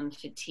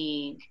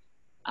 fatigue,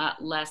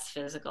 less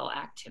physical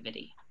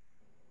activity.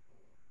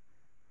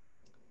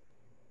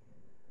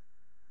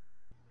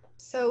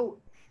 So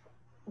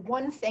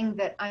one thing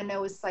that I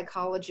know as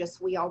psychologists,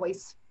 we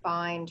always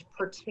find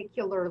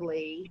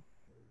particularly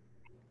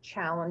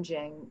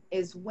challenging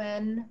is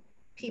when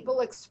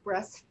people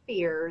express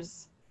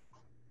fears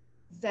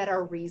that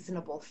are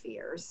reasonable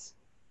fears.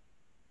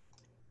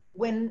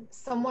 When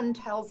someone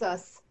tells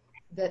us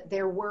that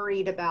they're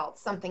worried about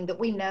something that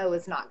we know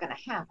is not going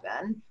to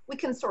happen, we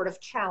can sort of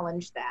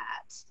challenge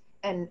that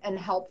and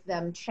help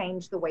them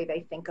change the way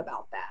they think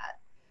about that.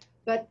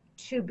 But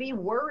to be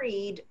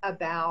worried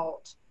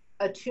about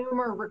a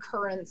tumor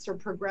recurrence or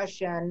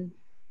progression,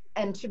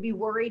 and to be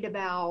worried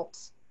about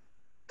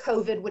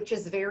COVID, which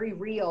is very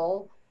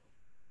real,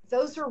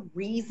 those are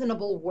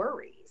reasonable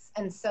worries.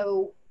 And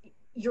so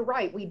you're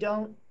right, we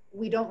don't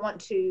want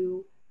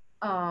to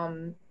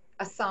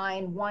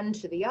assign one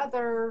to the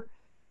other.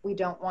 We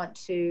don't want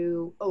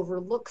to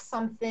overlook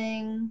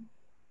something.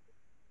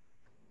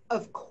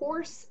 Of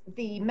course,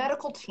 the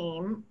medical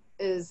team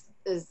is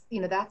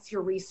that's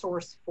your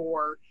resource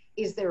for,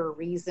 is there a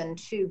reason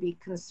to be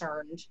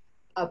concerned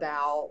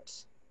about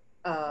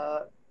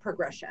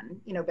progression,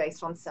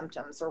 based on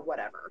symptoms or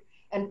whatever.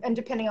 And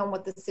depending on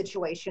what the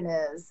situation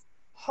is,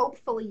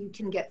 hopefully you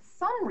can get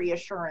some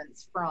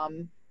reassurance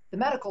from the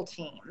medical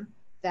team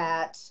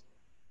that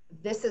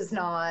this is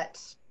not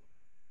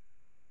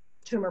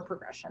tumor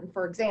progression,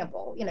 for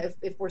example,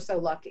 if we're so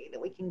lucky that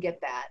we can get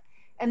that.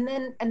 And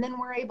then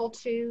we're able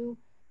to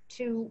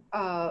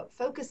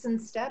focus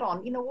instead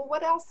on, well,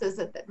 what else is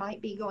it that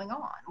might be going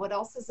on? What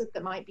else is it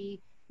that might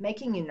be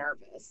making you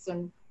nervous?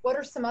 And what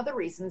are some other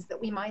reasons that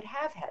we might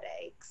have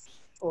headaches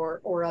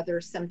or other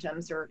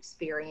symptoms or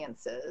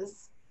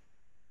experiences?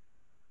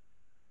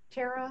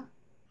 Tara?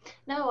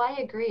 No, I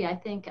agree. I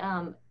think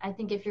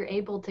if you're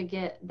able to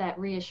get that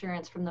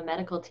reassurance from the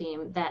medical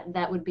team,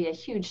 that would be a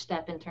huge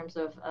step in terms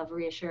of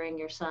reassuring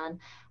your son.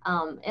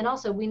 And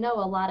also, we know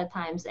a lot of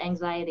times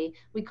anxiety,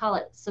 we call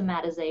it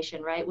somatization,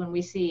 right? When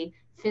we see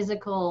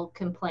physical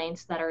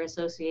complaints that are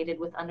associated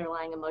with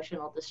underlying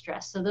emotional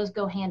distress. So those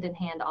go hand in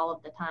hand all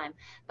of the time.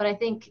 But I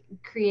think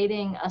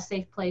creating a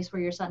safe place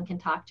where your son can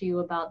talk to you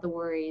about the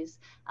worries,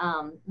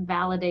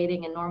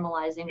 validating and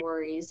normalizing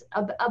worries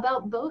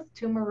about both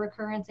tumor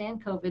recurrence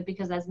and COVID,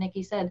 because as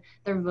Nikki said,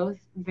 they're both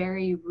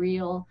very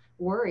real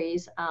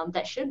worries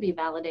that should be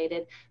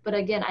validated. But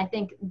again, I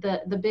think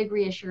the big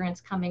reassurance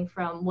coming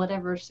from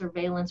whatever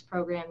surveillance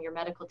program your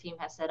medical team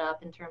has set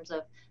up in terms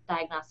of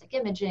diagnostic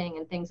imaging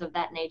and things of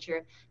that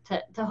nature,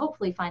 to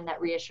hopefully find that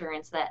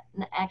reassurance that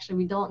actually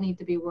we don't need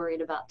to be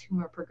worried about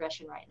tumor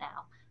progression right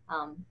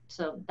now.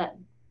 So that,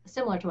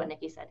 similar to what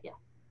Nikki said, yeah.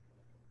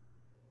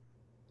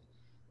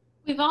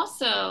 We've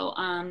also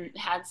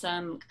had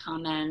some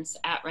comments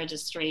at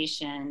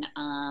registration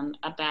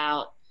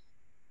about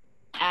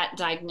at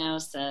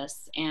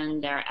diagnosis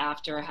and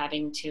thereafter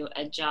having to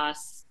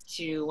adjust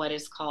to what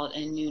is called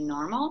a new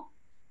normal.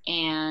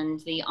 And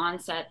the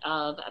onset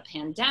of a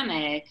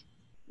pandemic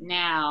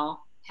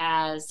now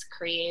has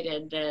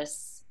created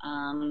this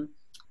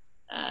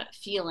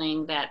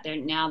feeling that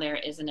there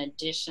is an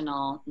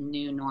additional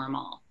new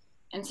normal.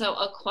 And so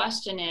a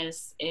question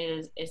is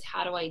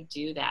how do I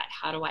do that?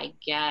 How do I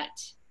get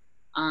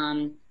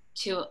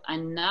to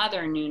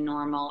another new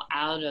normal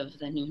out of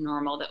the new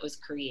normal that was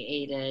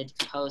created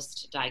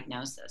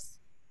post-diagnosis?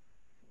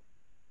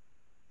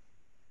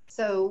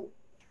 So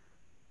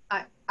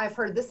I've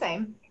heard the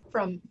same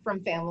from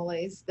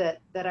families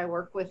that I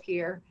work with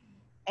here.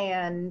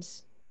 And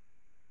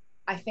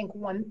I think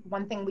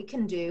one thing we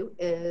can do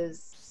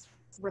is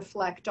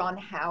reflect on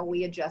how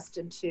we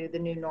adjusted to the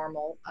new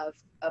normal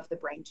of the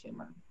brain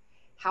tumor.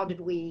 How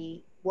did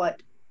we,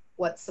 what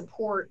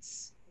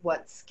supports,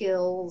 what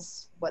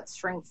skills, what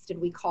strengths did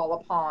we call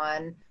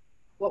upon?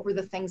 What were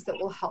the things that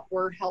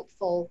were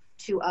helpful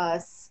to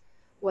us?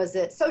 Was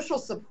it social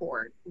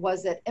support?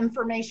 Was it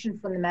information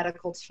from the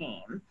medical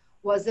team?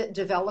 Was it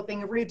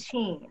developing a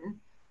routine?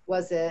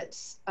 Was it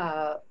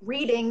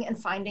reading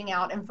and finding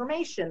out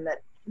information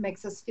that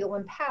makes us feel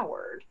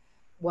empowered?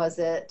 Was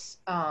it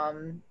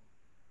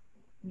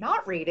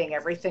not reading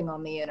everything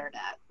on the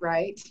internet,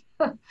 right?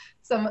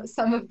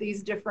 some of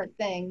these different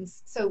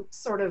things. So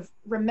sort of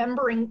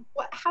remembering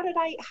how did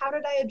I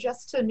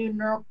adjust to new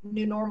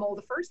normal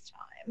the first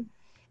time?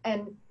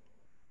 And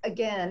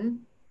again,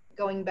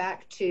 going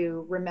back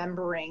to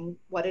remembering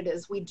what it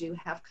is we do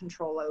have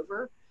control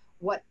over,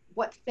 what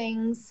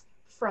things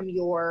from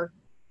your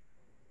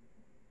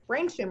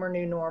brain tumor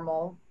new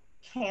normal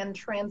can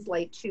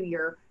translate to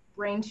your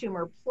brain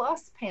tumor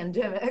plus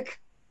pandemic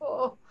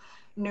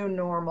new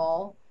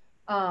normal.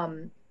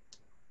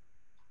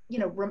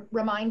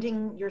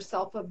 Reminding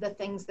yourself of the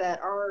things that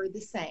are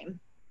the same.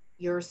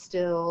 You're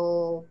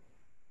still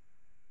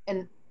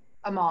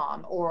a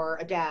mom or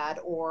a dad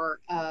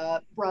or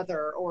a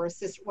brother or a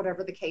sister,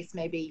 whatever the case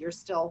may be. You're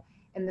still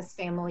in this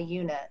family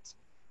unit.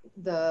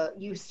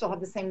 You still have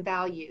the same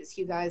values.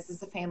 You guys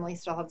as a family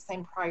still have the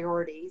same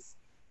priorities.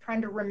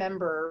 Trying to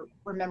remember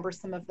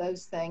some of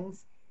those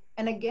things.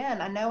 And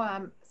again, I know I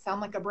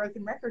sound like a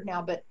broken record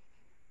now, but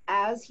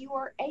as you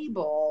are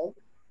able,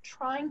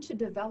 trying to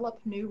develop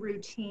new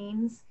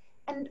routines,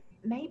 and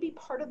maybe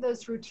part of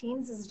those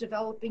routines is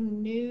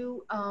developing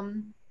new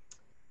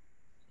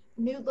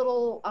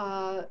little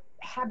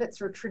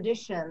habits or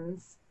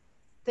traditions,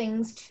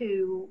 things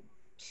to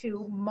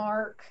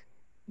mark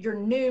your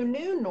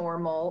new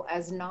normal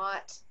as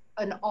not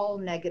an all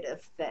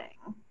negative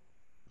thing.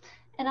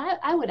 And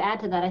I would add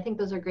to that, I think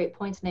those are great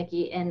points,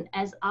 Niki. And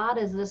as odd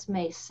as this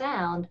may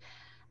sound,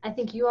 I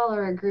think you all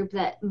are a group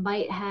that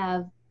might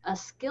have a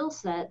skill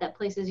set that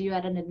places you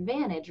at an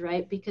advantage,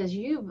 right? Because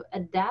you've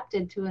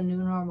adapted to a new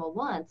normal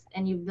once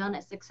and you've done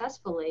it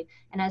successfully.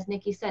 And as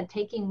Niki said,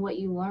 taking what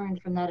you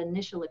learned from that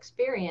initial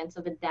experience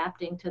of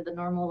adapting to the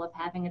normal of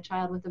having a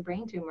child with a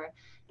brain tumor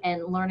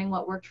and learning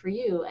what worked for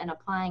you and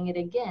applying it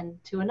again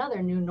to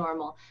another new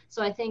normal.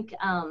 So I think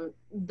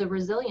the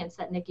resilience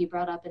that Niki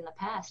brought up in the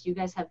past,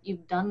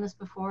 you've done this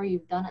before,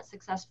 you've done it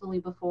successfully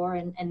before,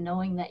 and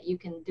knowing that you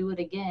can do it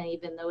again,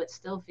 even though it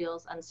still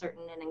feels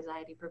uncertain and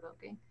anxiety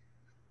provoking.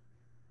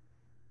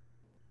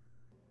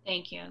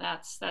 Thank you.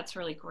 That's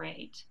really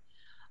great.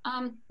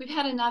 We've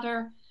had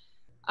another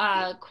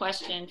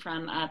question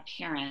from a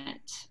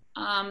parent.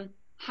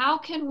 How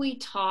can we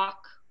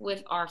talk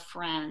with our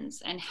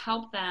friends and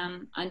help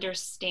them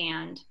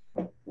understand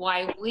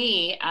why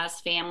we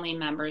as family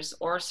members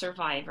or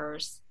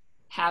survivors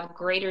have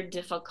greater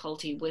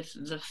difficulty with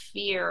the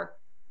fear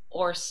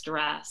or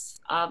stress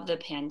of the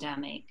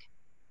pandemic?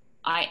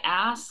 I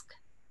ask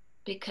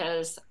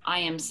because I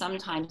am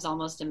sometimes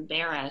almost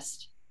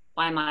embarrassed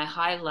by my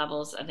high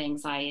levels of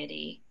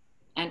anxiety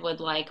and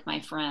would like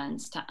my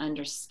friends to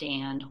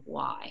understand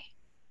why.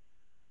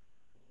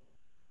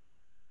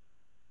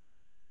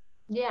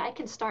 Yeah, I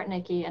can start,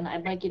 Niki, and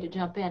I'd like you to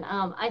jump in.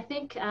 I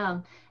think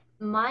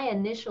my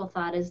initial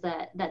thought is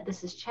that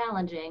this is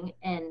challenging,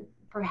 and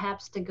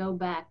perhaps to go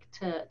back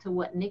to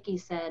what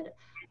Niki said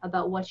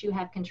about what you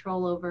have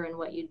control over and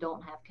what you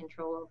don't have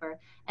control over.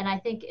 And I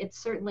think it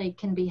certainly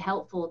can be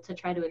helpful to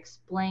try to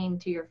explain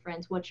to your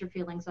friends what your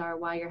feelings are,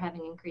 why you're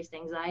having increased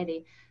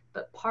anxiety.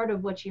 But part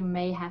of what you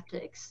may have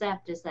to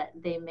accept is that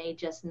they may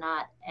just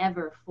not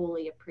ever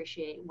fully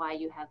appreciate why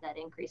you have that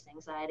increased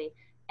anxiety.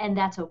 And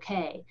that's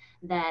okay.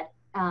 That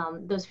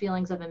those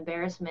feelings of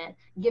embarrassment,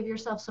 give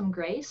yourself some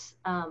grace.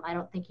 I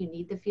don't think you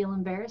need to feel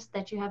embarrassed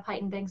that you have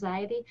heightened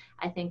anxiety.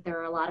 I think there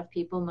are a lot of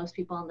people, most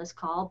people on this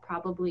call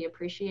probably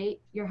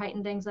appreciate your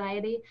heightened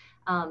anxiety.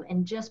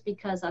 And just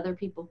because other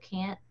people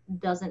can't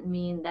doesn't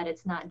mean that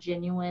it's not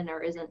genuine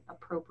or isn't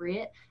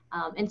appropriate.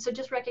 And so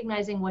just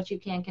recognizing what you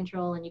can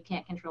control and you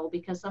can't control,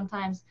 because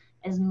sometimes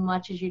as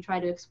much as you try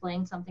to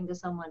explain something to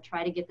someone,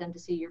 try to get them to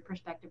see your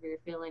perspective or your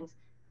feelings,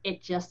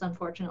 it just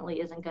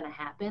unfortunately isn't going to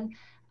happen.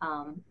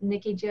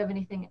 Niki, do you have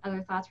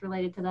other thoughts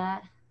related to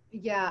that?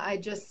 Yeah, I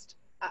just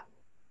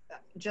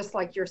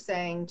like you're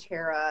saying,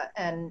 Tara,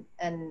 and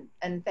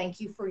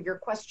thank you for your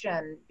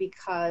question,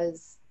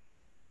 because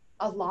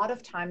a lot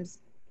of times,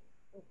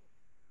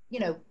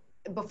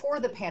 before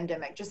the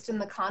pandemic, just in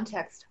the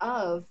context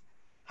of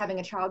having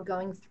a child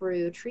going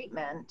through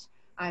treatment,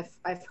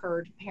 I've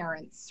heard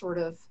parents sort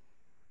of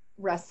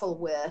wrestle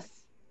with,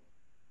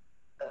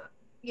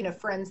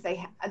 friends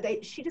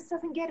she just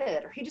doesn't get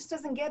it, or he just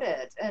doesn't get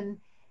it, and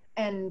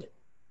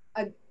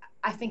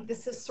I think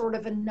this is sort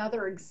of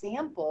another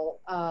example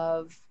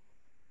of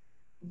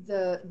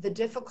the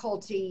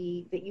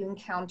difficulty that you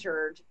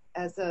encountered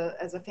as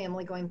a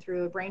family going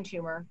through a brain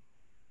tumor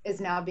is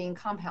now being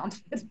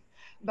compounded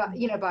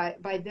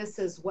by this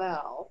as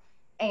well.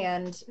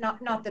 And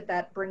not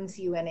that brings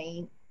you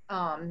any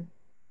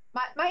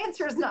my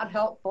answer is not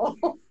helpful.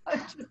 I'm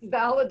just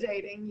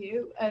validating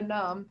you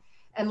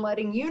and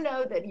letting you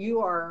know that you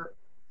are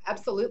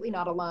absolutely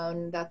not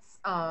alone. That's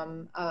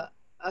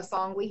a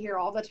song we hear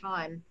all the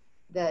time,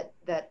 that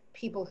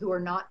people who are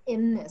not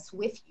in this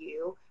with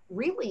you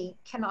really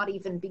cannot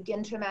even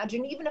begin to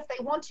imagine, even if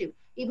they want to,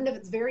 even if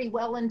it's very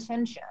well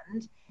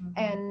intentioned.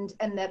 Mm-hmm.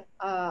 And that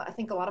I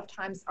think a lot of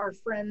times our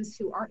friends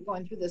who aren't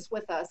going through this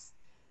with us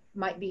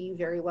might be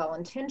very well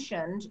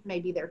intentioned.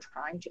 Maybe they're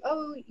trying to,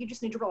 you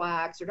just need to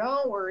relax, or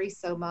don't worry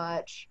so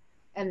much.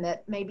 and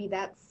that maybe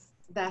that's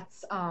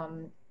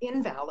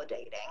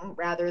invalidating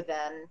rather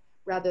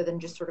than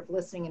just sort of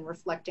listening and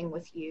reflecting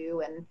with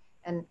you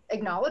and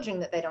acknowledging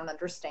that they don't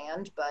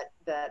understand, but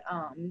that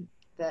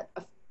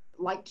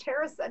like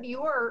Tara said,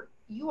 you are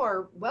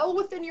well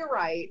within your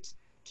right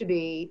to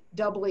be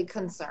doubly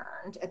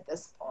concerned at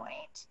this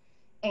point.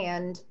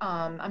 And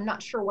I'm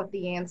not sure what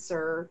the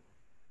answer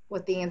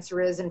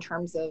is in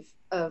terms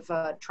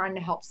of trying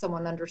to help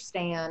someone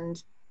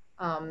understand.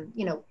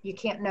 You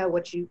can't know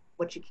what you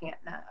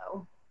can't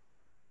know.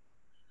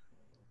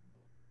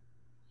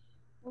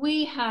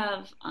 We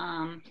have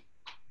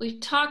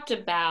we've talked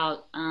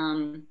about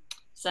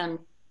some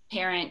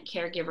parent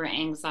caregiver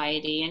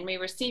anxiety, and we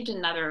received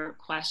another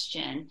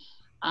question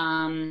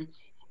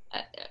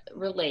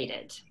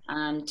related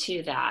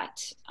to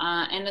that.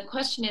 And the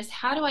question is,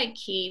 how do I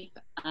keep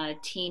a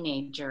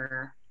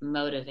teenager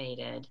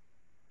motivated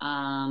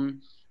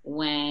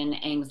when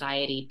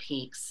anxiety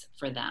peaks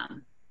for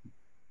them?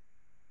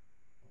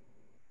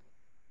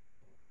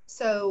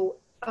 So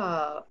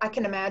I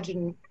can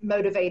imagine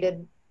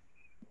motivated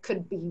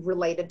could be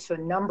related to a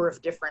number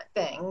of different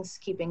things.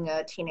 Keeping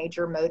a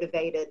teenager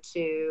motivated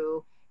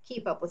to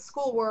keep up with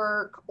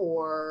schoolwork,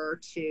 or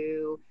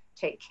to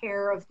take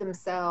care of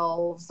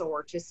themselves,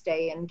 or to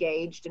stay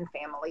engaged in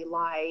family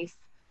life,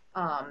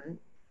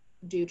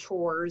 do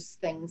chores,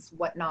 things,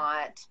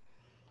 whatnot.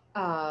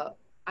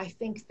 I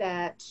think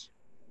that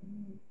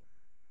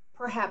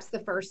perhaps the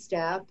first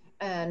step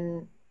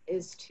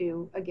is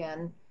to,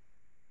 again,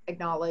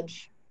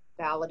 acknowledge,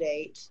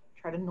 validate,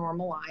 try to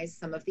normalize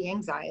some of the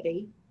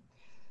anxiety.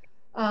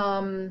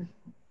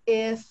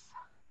 If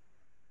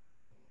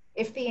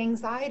the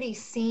anxiety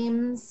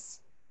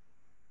seems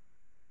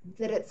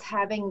that it's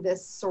having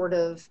this sort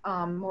of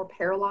more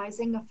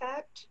paralyzing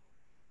effect,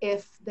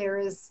 if there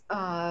is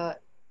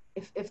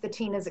if the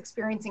teen is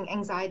experiencing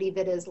anxiety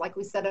that is, like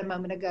we said a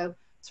moment ago,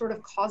 sort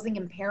of causing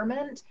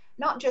impairment,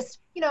 not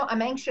just,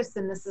 I'm anxious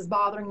and this is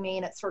bothering me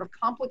and it's sort of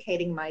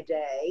complicating my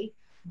day,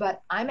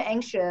 but I'm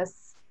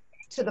anxious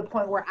to the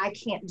point where I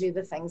can't do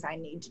the things I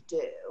need to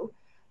do.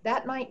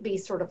 That might be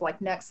sort of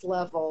like next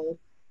level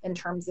in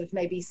terms of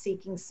maybe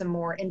seeking some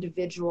more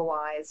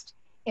individualized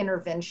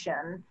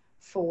intervention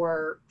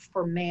for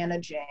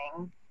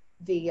managing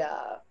the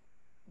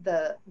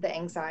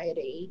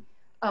anxiety.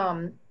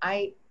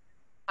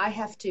 I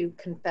have to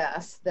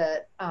confess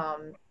that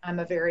I'm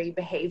a very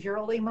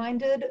behaviorally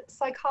minded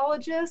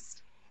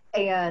psychologist,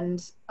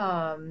 and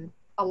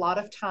a lot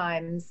of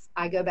times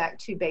I go back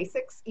to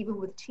basics, even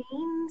with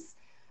teens,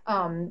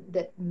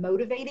 that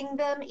motivating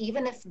them,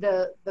 even if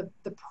the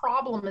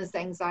problem is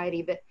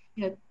anxiety, that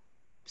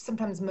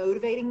sometimes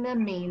motivating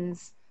them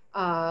means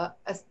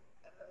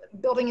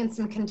building in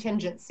some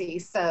contingency.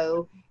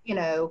 So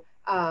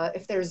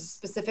if there's a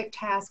specific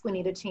task we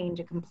need a teen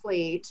to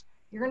complete,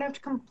 you're going to have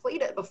to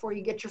complete it before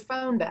you get your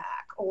phone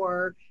back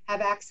or have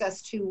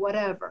access to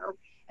whatever.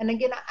 And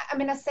again,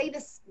 I say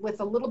this with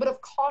a little bit of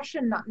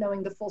caution, not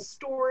knowing the full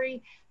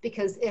story,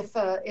 because if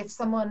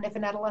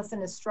an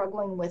adolescent is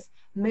struggling with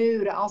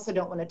mood, I also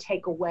don't want to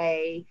take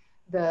away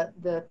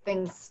the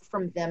things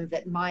from them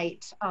that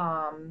might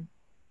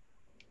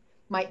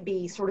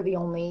be sort of the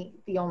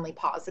only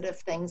positive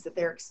things that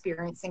they're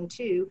experiencing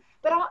too.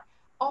 But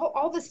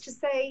all this to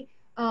say,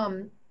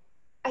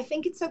 I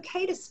think it's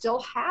okay to still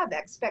have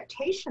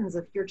expectations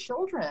of your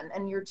children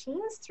and your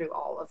teens through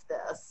all of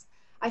this.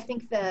 I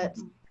think that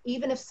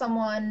even if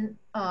someone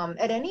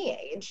at any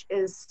age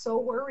is so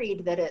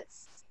worried that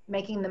it's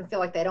making them feel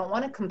like they don't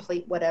want to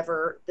complete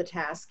whatever the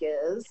task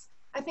is,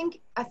 I think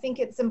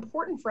it's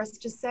important for us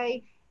to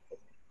say,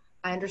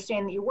 I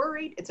understand that you're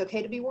worried. It's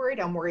okay to be worried.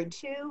 I'm worried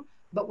too,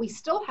 but we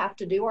still have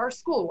to do our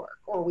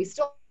schoolwork, or we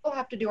still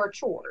have to do our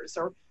chores,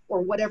 or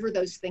whatever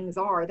those things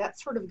are. That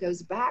sort of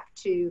goes back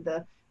to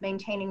the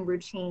maintaining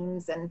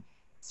routines and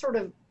sort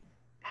of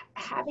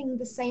having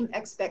the same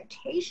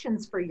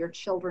expectations for your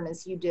children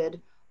as you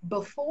did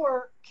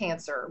before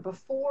cancer,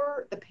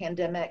 before the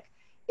pandemic,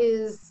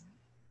 is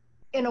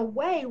in a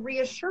way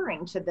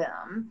reassuring to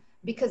them,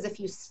 because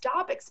if you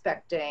stop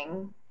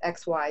expecting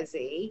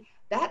XYZ,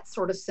 that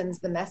sort of sends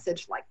the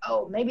message like,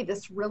 oh, maybe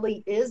this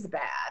really is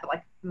bad.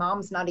 Like,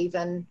 mom's not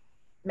even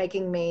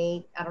making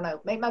me, I don't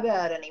know, make my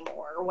bed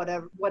anymore, or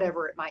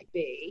whatever it might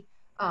be.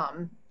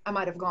 I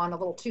might have gone a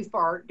little too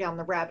far down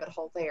the rabbit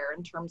hole there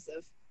in terms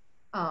of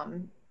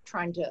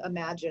trying to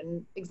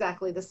imagine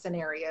exactly the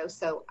scenario.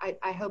 So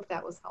I hope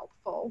that was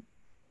helpful.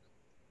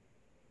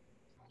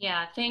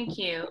 Yeah, thank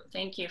you.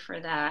 Thank you for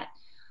that.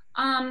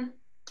 And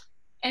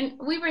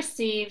we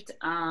received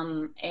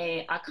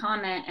a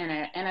comment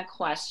and a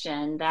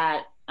question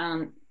that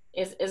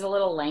is a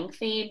little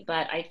lengthy,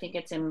 but I think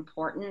it's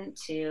important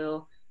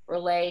to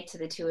relay to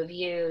the two of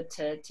you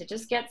to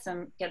just get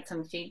some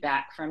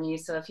feedback from you.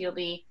 So if you'll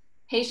be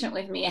patient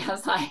with me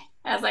as I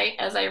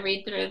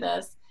read through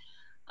this.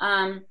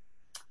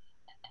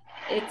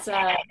 It's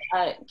a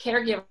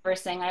caregiver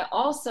saying, I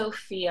also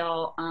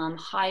feel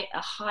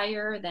a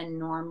higher than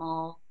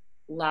normal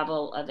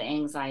level of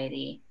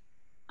anxiety,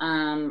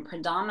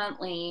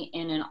 predominantly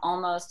in an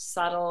almost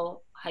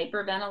subtle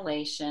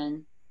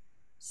hyperventilation,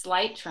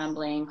 slight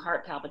trembling,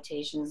 heart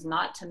palpitations,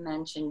 not to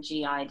mention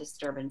GI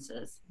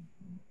disturbances.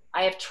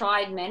 I have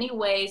tried many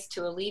ways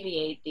to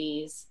alleviate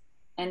these,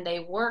 and they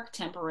work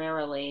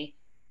temporarily,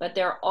 but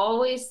there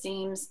always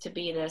seems to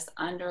be this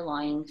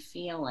underlying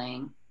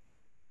feeling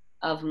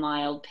of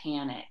mild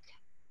panic.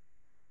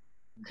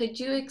 Could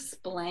you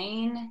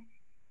explain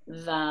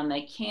the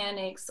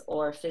mechanics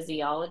or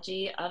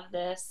physiology of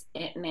this?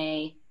 It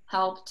may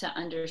help to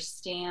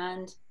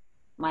understand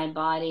my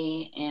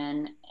body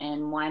and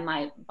why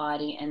my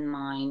body and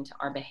mind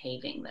are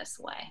behaving this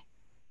way.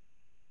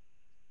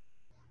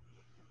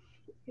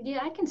 Yeah,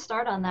 I can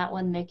start on that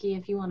one, Niki,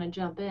 if you want to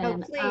jump in. No,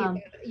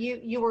 please.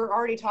 You were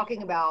already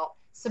talking about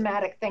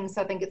somatic things,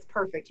 so I think it's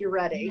perfect. You're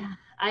ready. Yeah,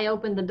 I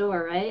opened the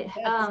door, right?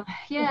 Yes.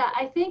 Yeah,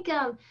 I think,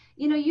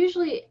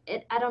 usually,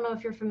 I don't know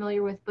if you're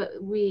familiar with, but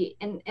we,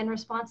 in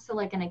response to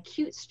like an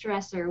acute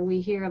stressor,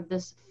 we hear of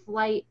this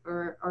flight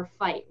or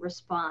fight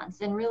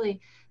response. And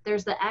really,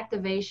 there's the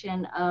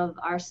activation of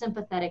our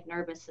sympathetic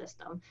nervous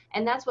system.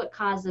 And that's what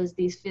causes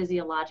these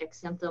physiologic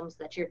symptoms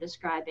that you're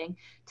describing.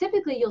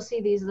 Typically, you'll see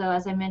these, though,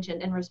 as I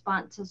mentioned, in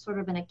response to sort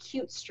of an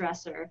acute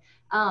stressor.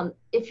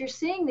 If you're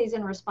seeing these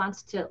in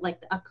response to like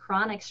a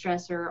chronic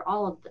stressor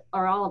all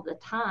of the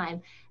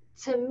time,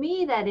 to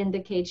me that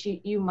indicates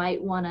you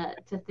might want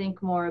to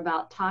think more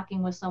about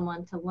talking with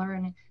someone to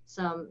learn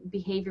some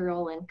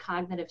behavioral and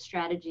cognitive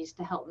strategies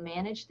to help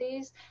manage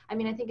these. I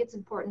mean, I think it's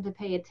important to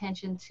pay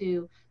attention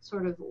to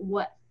sort of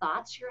what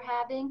thoughts you're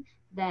having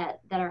that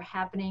are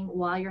happening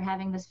while you're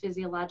having this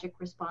physiologic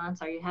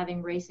response. Are you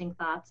having racing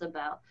thoughts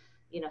about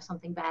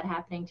something bad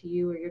happening to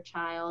you or your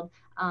child?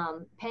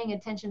 Paying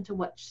attention to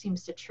what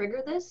seems to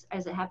trigger this.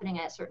 Is it happening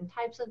at certain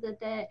types of the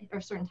day or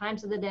certain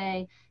times of the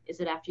day? Is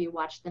it after you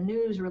watch the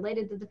news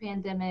related to the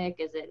pandemic?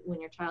 Is it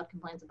when your child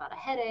complains about a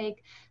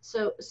headache?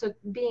 So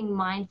being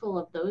mindful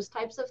of those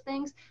types of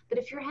things. But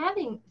if you're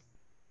having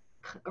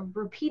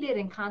repeated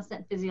and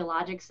constant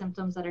physiologic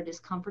symptoms that are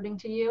discomforting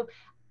to you,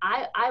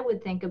 I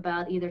would think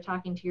about either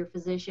talking to your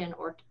physician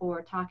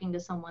or talking to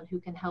someone who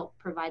can help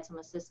provide some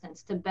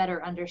assistance to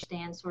better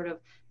understand sort of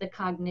the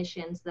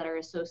cognitions that are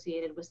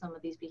associated with some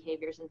of these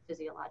behaviors and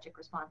physiologic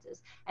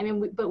responses. I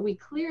mean, but we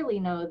clearly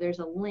know there's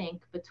a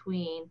link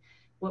between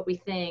what we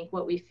think,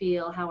 what we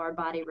feel, how our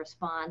body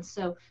responds.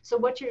 So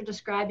what you're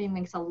describing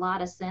makes a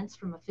lot of sense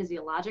from a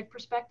physiologic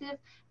perspective.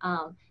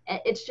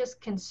 It's just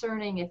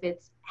concerning if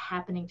it's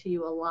happening to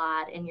you a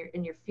lot and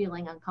you're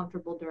feeling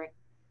uncomfortable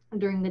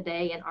during the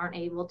day and aren't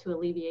able to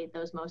alleviate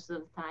those most of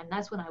the time.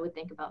 That's when I would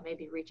think about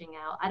maybe reaching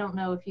out. I don't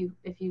know if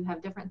you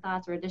have different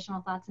thoughts or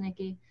additional thoughts,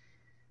 Niki.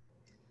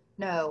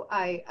 No,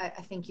 I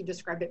think you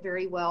described it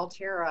very well,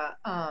 Tara.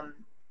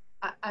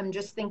 I'm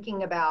just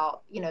thinking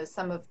about,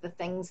 some of the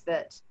things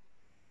that,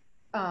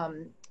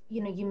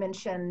 you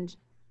mentioned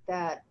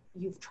that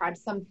you've tried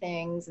some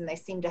things and they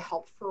seem to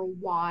help for a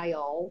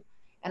while.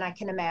 And I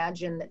can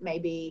imagine that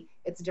maybe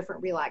it's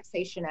different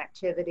relaxation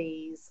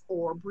activities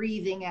or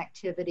breathing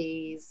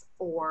activities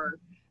or,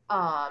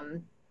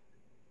 going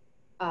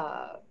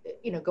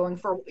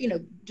for,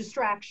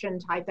 distraction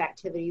type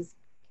activities,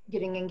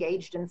 getting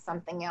engaged in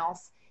something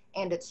else.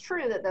 And it's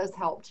true that those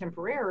help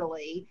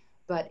temporarily,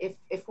 but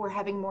if we're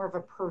having more of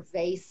a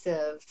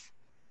pervasive,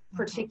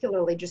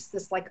 particularly just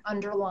this like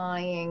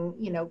underlying,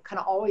 kind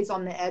of always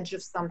on the edge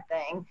of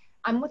something,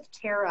 I'm with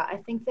Tara. I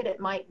think that it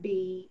might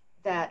be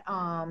that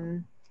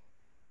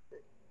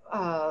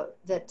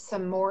that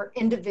some more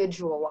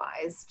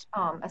individualized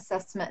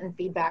assessment and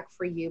feedback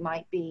for you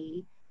might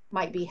be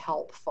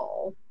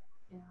helpful.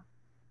 Yeah.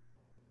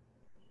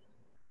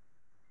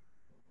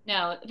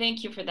 No,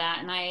 thank you for that,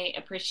 and I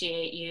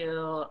appreciate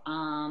you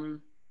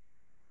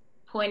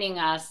pointing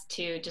us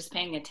to just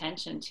paying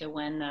attention to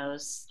when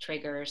those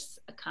triggers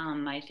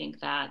come. I think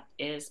that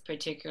is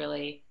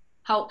particularly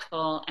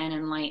helpful and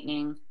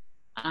enlightening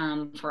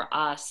for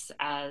us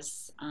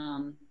as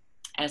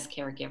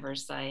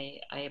caregivers. I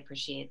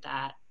appreciate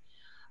that.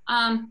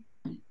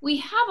 We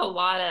have a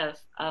lot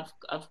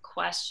of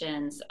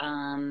questions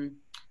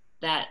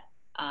that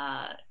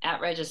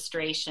at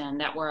registration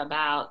that were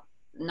about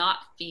not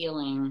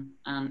feeling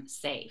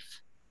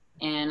safe.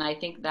 And I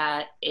think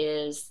that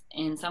is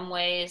in some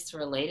ways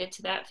related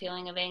to that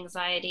feeling of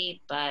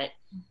anxiety, but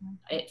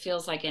it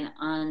feels like an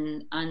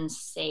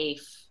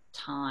unsafe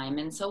time.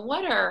 And so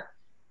what are,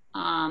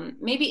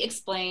 maybe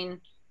explain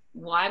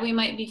why we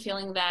might be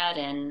feeling that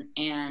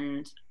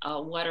and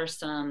what are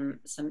some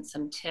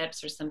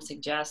tips or some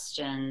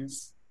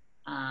suggestions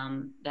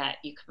that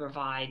you could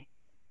provide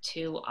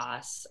to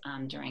us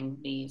during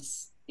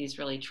these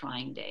really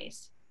trying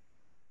days.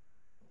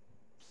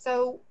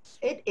 So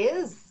it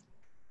is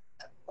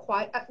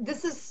quite,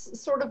 this is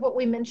sort of what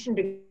we mentioned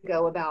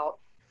ago about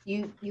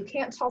you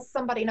can't tell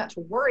somebody not to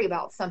worry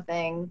about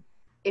something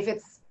if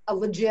it's a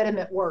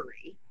legitimate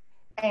worry.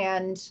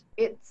 And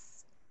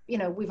it's,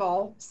 we've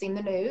all seen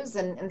the news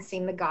and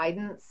seen the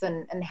guidance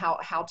and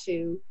how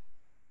to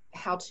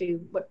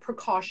what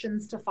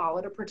precautions to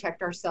follow to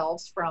protect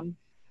ourselves from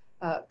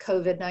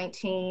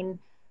COVID-19.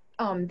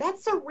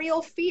 That's a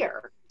real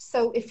fear.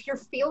 So if you're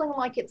feeling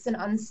like it's an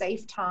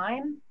unsafe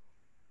time,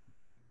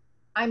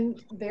 I'm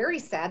very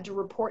sad to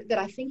report that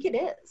I think it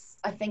is.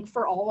 I think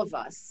for all of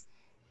us.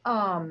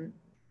 And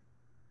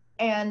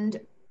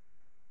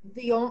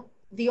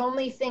the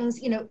only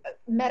things, you know,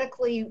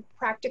 medically,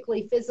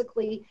 practically,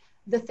 physically,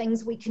 the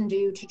things we can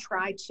do to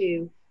try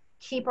to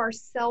keep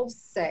ourselves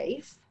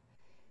safe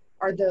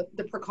are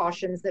the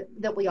precautions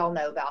that we all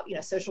know about, you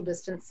know, social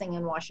distancing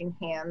and washing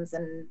hands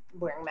and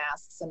wearing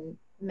masks and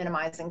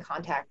minimizing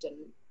contact and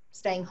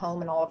staying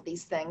home and all of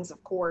these things,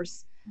 of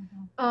course.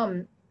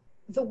 Mm-hmm.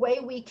 The way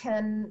we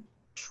can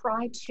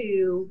try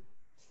to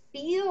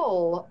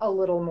feel a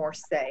little more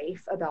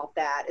safe about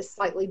that is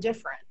slightly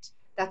different.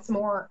 That's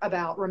more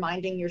about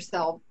reminding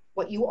yourself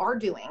what you are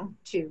doing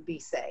to be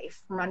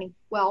safe. Reminding,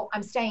 well,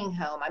 I'm staying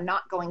home. I'm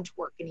not going to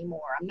work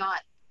anymore. I'm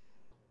not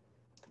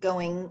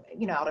going,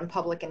 you know, out in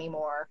public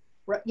anymore.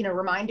 You know,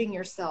 reminding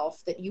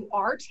yourself that you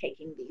are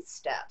taking these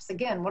steps.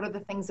 Again, what are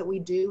the things that we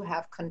do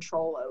have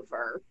control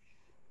over?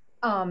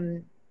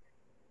 And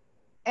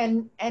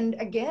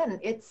again,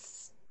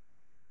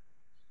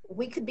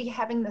 we could be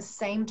having the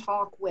same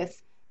talk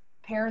with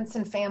parents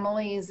and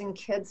families and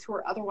kids who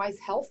are otherwise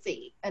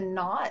healthy and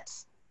not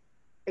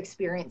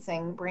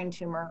experiencing brain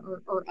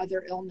tumor or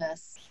other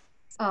illness.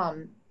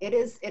 It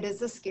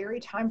is a scary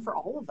time for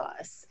all of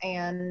us,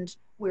 and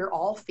we're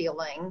all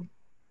feeling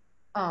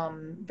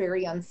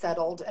very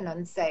unsettled and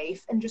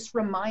unsafe, and just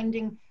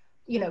reminding,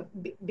 you know,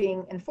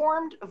 being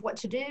informed of what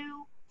to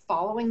do,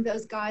 following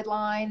those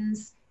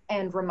guidelines,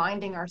 and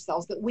reminding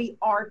ourselves that we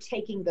are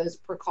taking those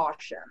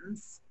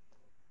precautions.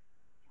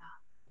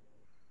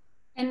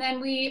 And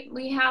then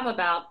we have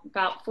about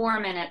 4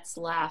 minutes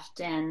left,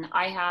 and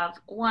I have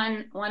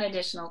one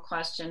additional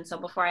question. So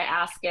before I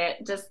ask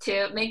it, just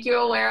to make you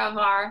aware of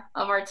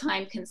our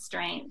time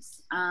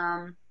constraints.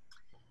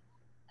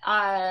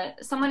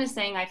 Someone is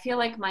saying, I feel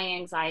like my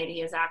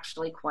anxiety is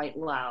actually quite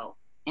low,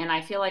 and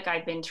I feel like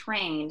I've been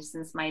trained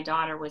since my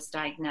daughter was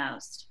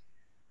diagnosed.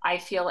 I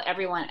feel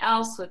everyone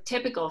else with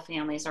typical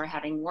families are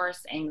having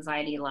worse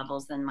anxiety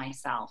levels than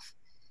myself.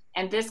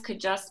 And this could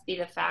just be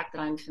the fact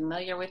that I'm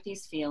familiar with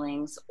these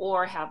feelings,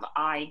 or have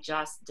I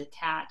just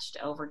detached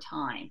over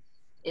time?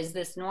 Is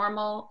this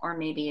normal, or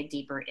maybe a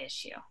deeper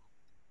issue?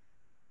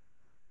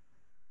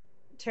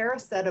 Tara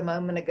said a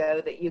moment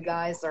ago that you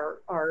guys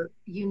are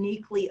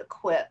uniquely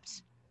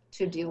equipped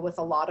to deal with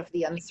a lot of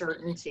the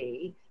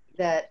uncertainty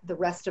that the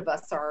rest of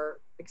us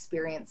are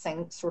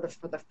experiencing sort of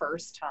for the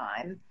first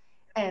time.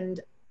 And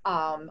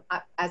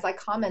as I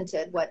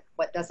commented, what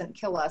doesn't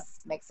kill us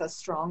makes us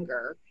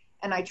stronger.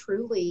 And I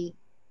truly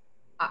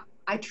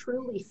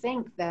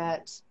think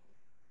that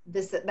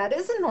that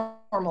is a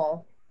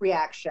normal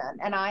reaction.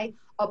 And I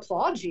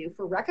applaud you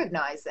for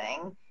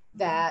recognizing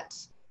that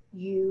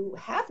you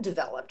have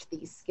developed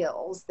these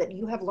skills, that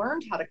you have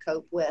learned how to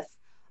cope with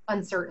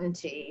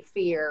uncertainty,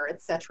 fear, et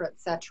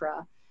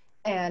cetera,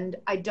 and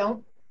I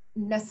don't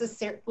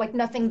necessarily, like,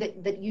 nothing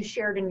that you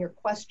shared in your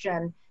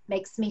question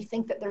makes me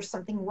think that there's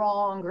something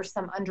wrong or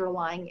some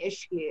underlying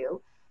issue.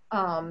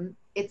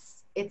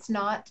 It's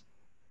not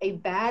a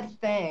bad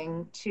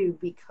thing to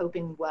be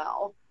coping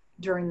well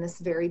during this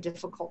very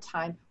difficult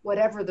time,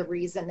 whatever the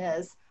reason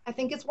is. I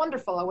think it's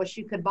wonderful. I wish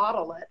you could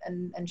bottle it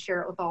and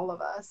share it with all of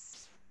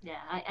us.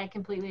 Yeah, I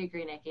completely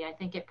agree, Niki. I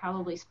think it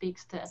probably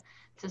speaks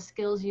to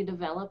skills you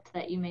developed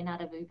that you may not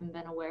have even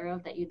been aware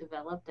of that you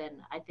developed. And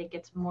I think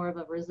it's more of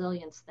a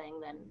resilience thing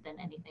than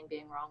anything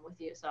being wrong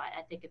with you. So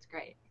I think it's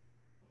great.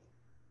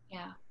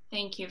 Yeah,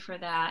 thank you for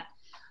that.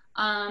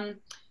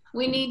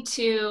 We need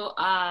to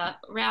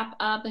wrap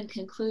up and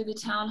conclude the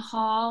town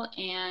hall.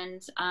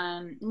 And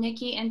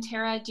Niki and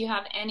Tara, do you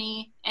have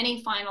any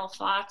final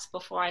thoughts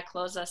before I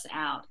close us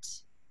out?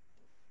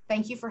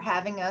 Thank you for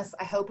having us.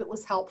 I hope it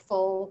was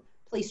helpful.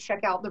 Please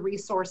check out the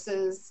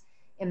resources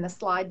in the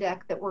slide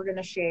deck that we're going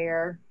to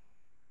share.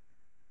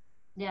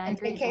 Yeah, and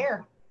take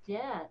care.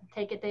 Yeah,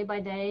 take it day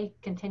by day.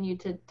 Continue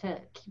to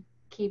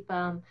keep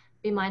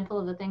be mindful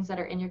of the things that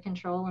are in your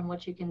control and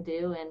what you can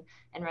do,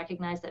 and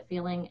recognize that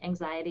feeling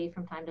anxiety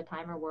from time to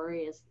time or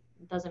worry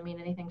doesn't mean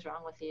anything's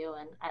wrong with you.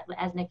 And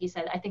as Niki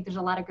said, I think there's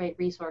a lot of great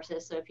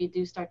resources. So if you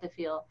do start to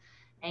feel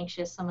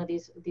anxious, some of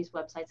these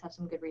websites have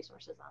some good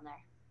resources on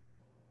there.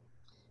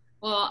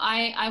 Well,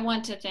 I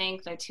want to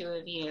thank the two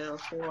of you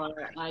for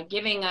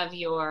giving of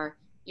your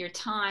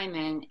time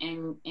and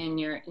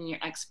your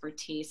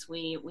expertise.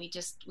 We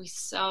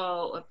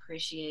so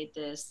appreciate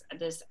this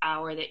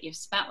hour that you've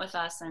spent with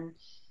us,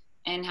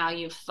 and how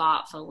you've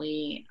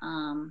thoughtfully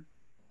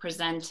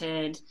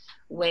presented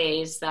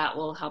ways that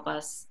will help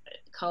us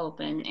cope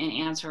and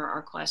answer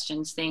our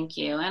questions. Thank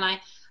you. And I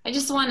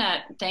just want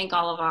to thank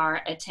all of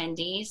our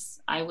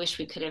attendees. I wish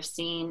we could have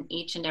seen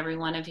each and every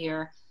one of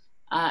your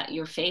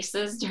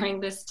faces during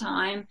this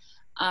time.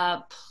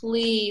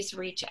 Please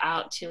reach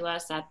out to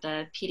us at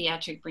the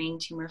Pediatric Brain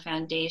Tumor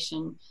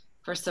Foundation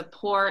for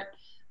support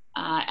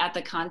at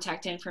the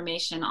contact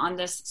information on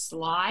this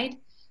slide.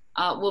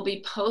 We'll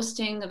be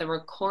posting the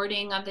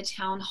recording of the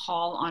town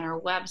hall on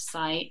our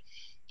website,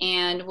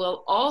 And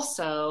we'll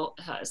also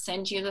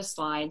send you the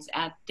slides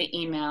at the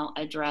email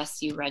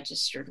address you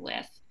registered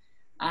with.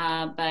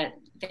 But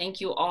thank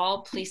you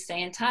all. Please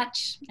stay in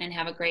touch and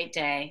have a great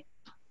day.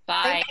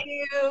 Bye. Thank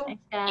you.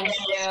 Thanks, guys.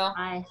 Thank you.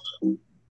 Bye.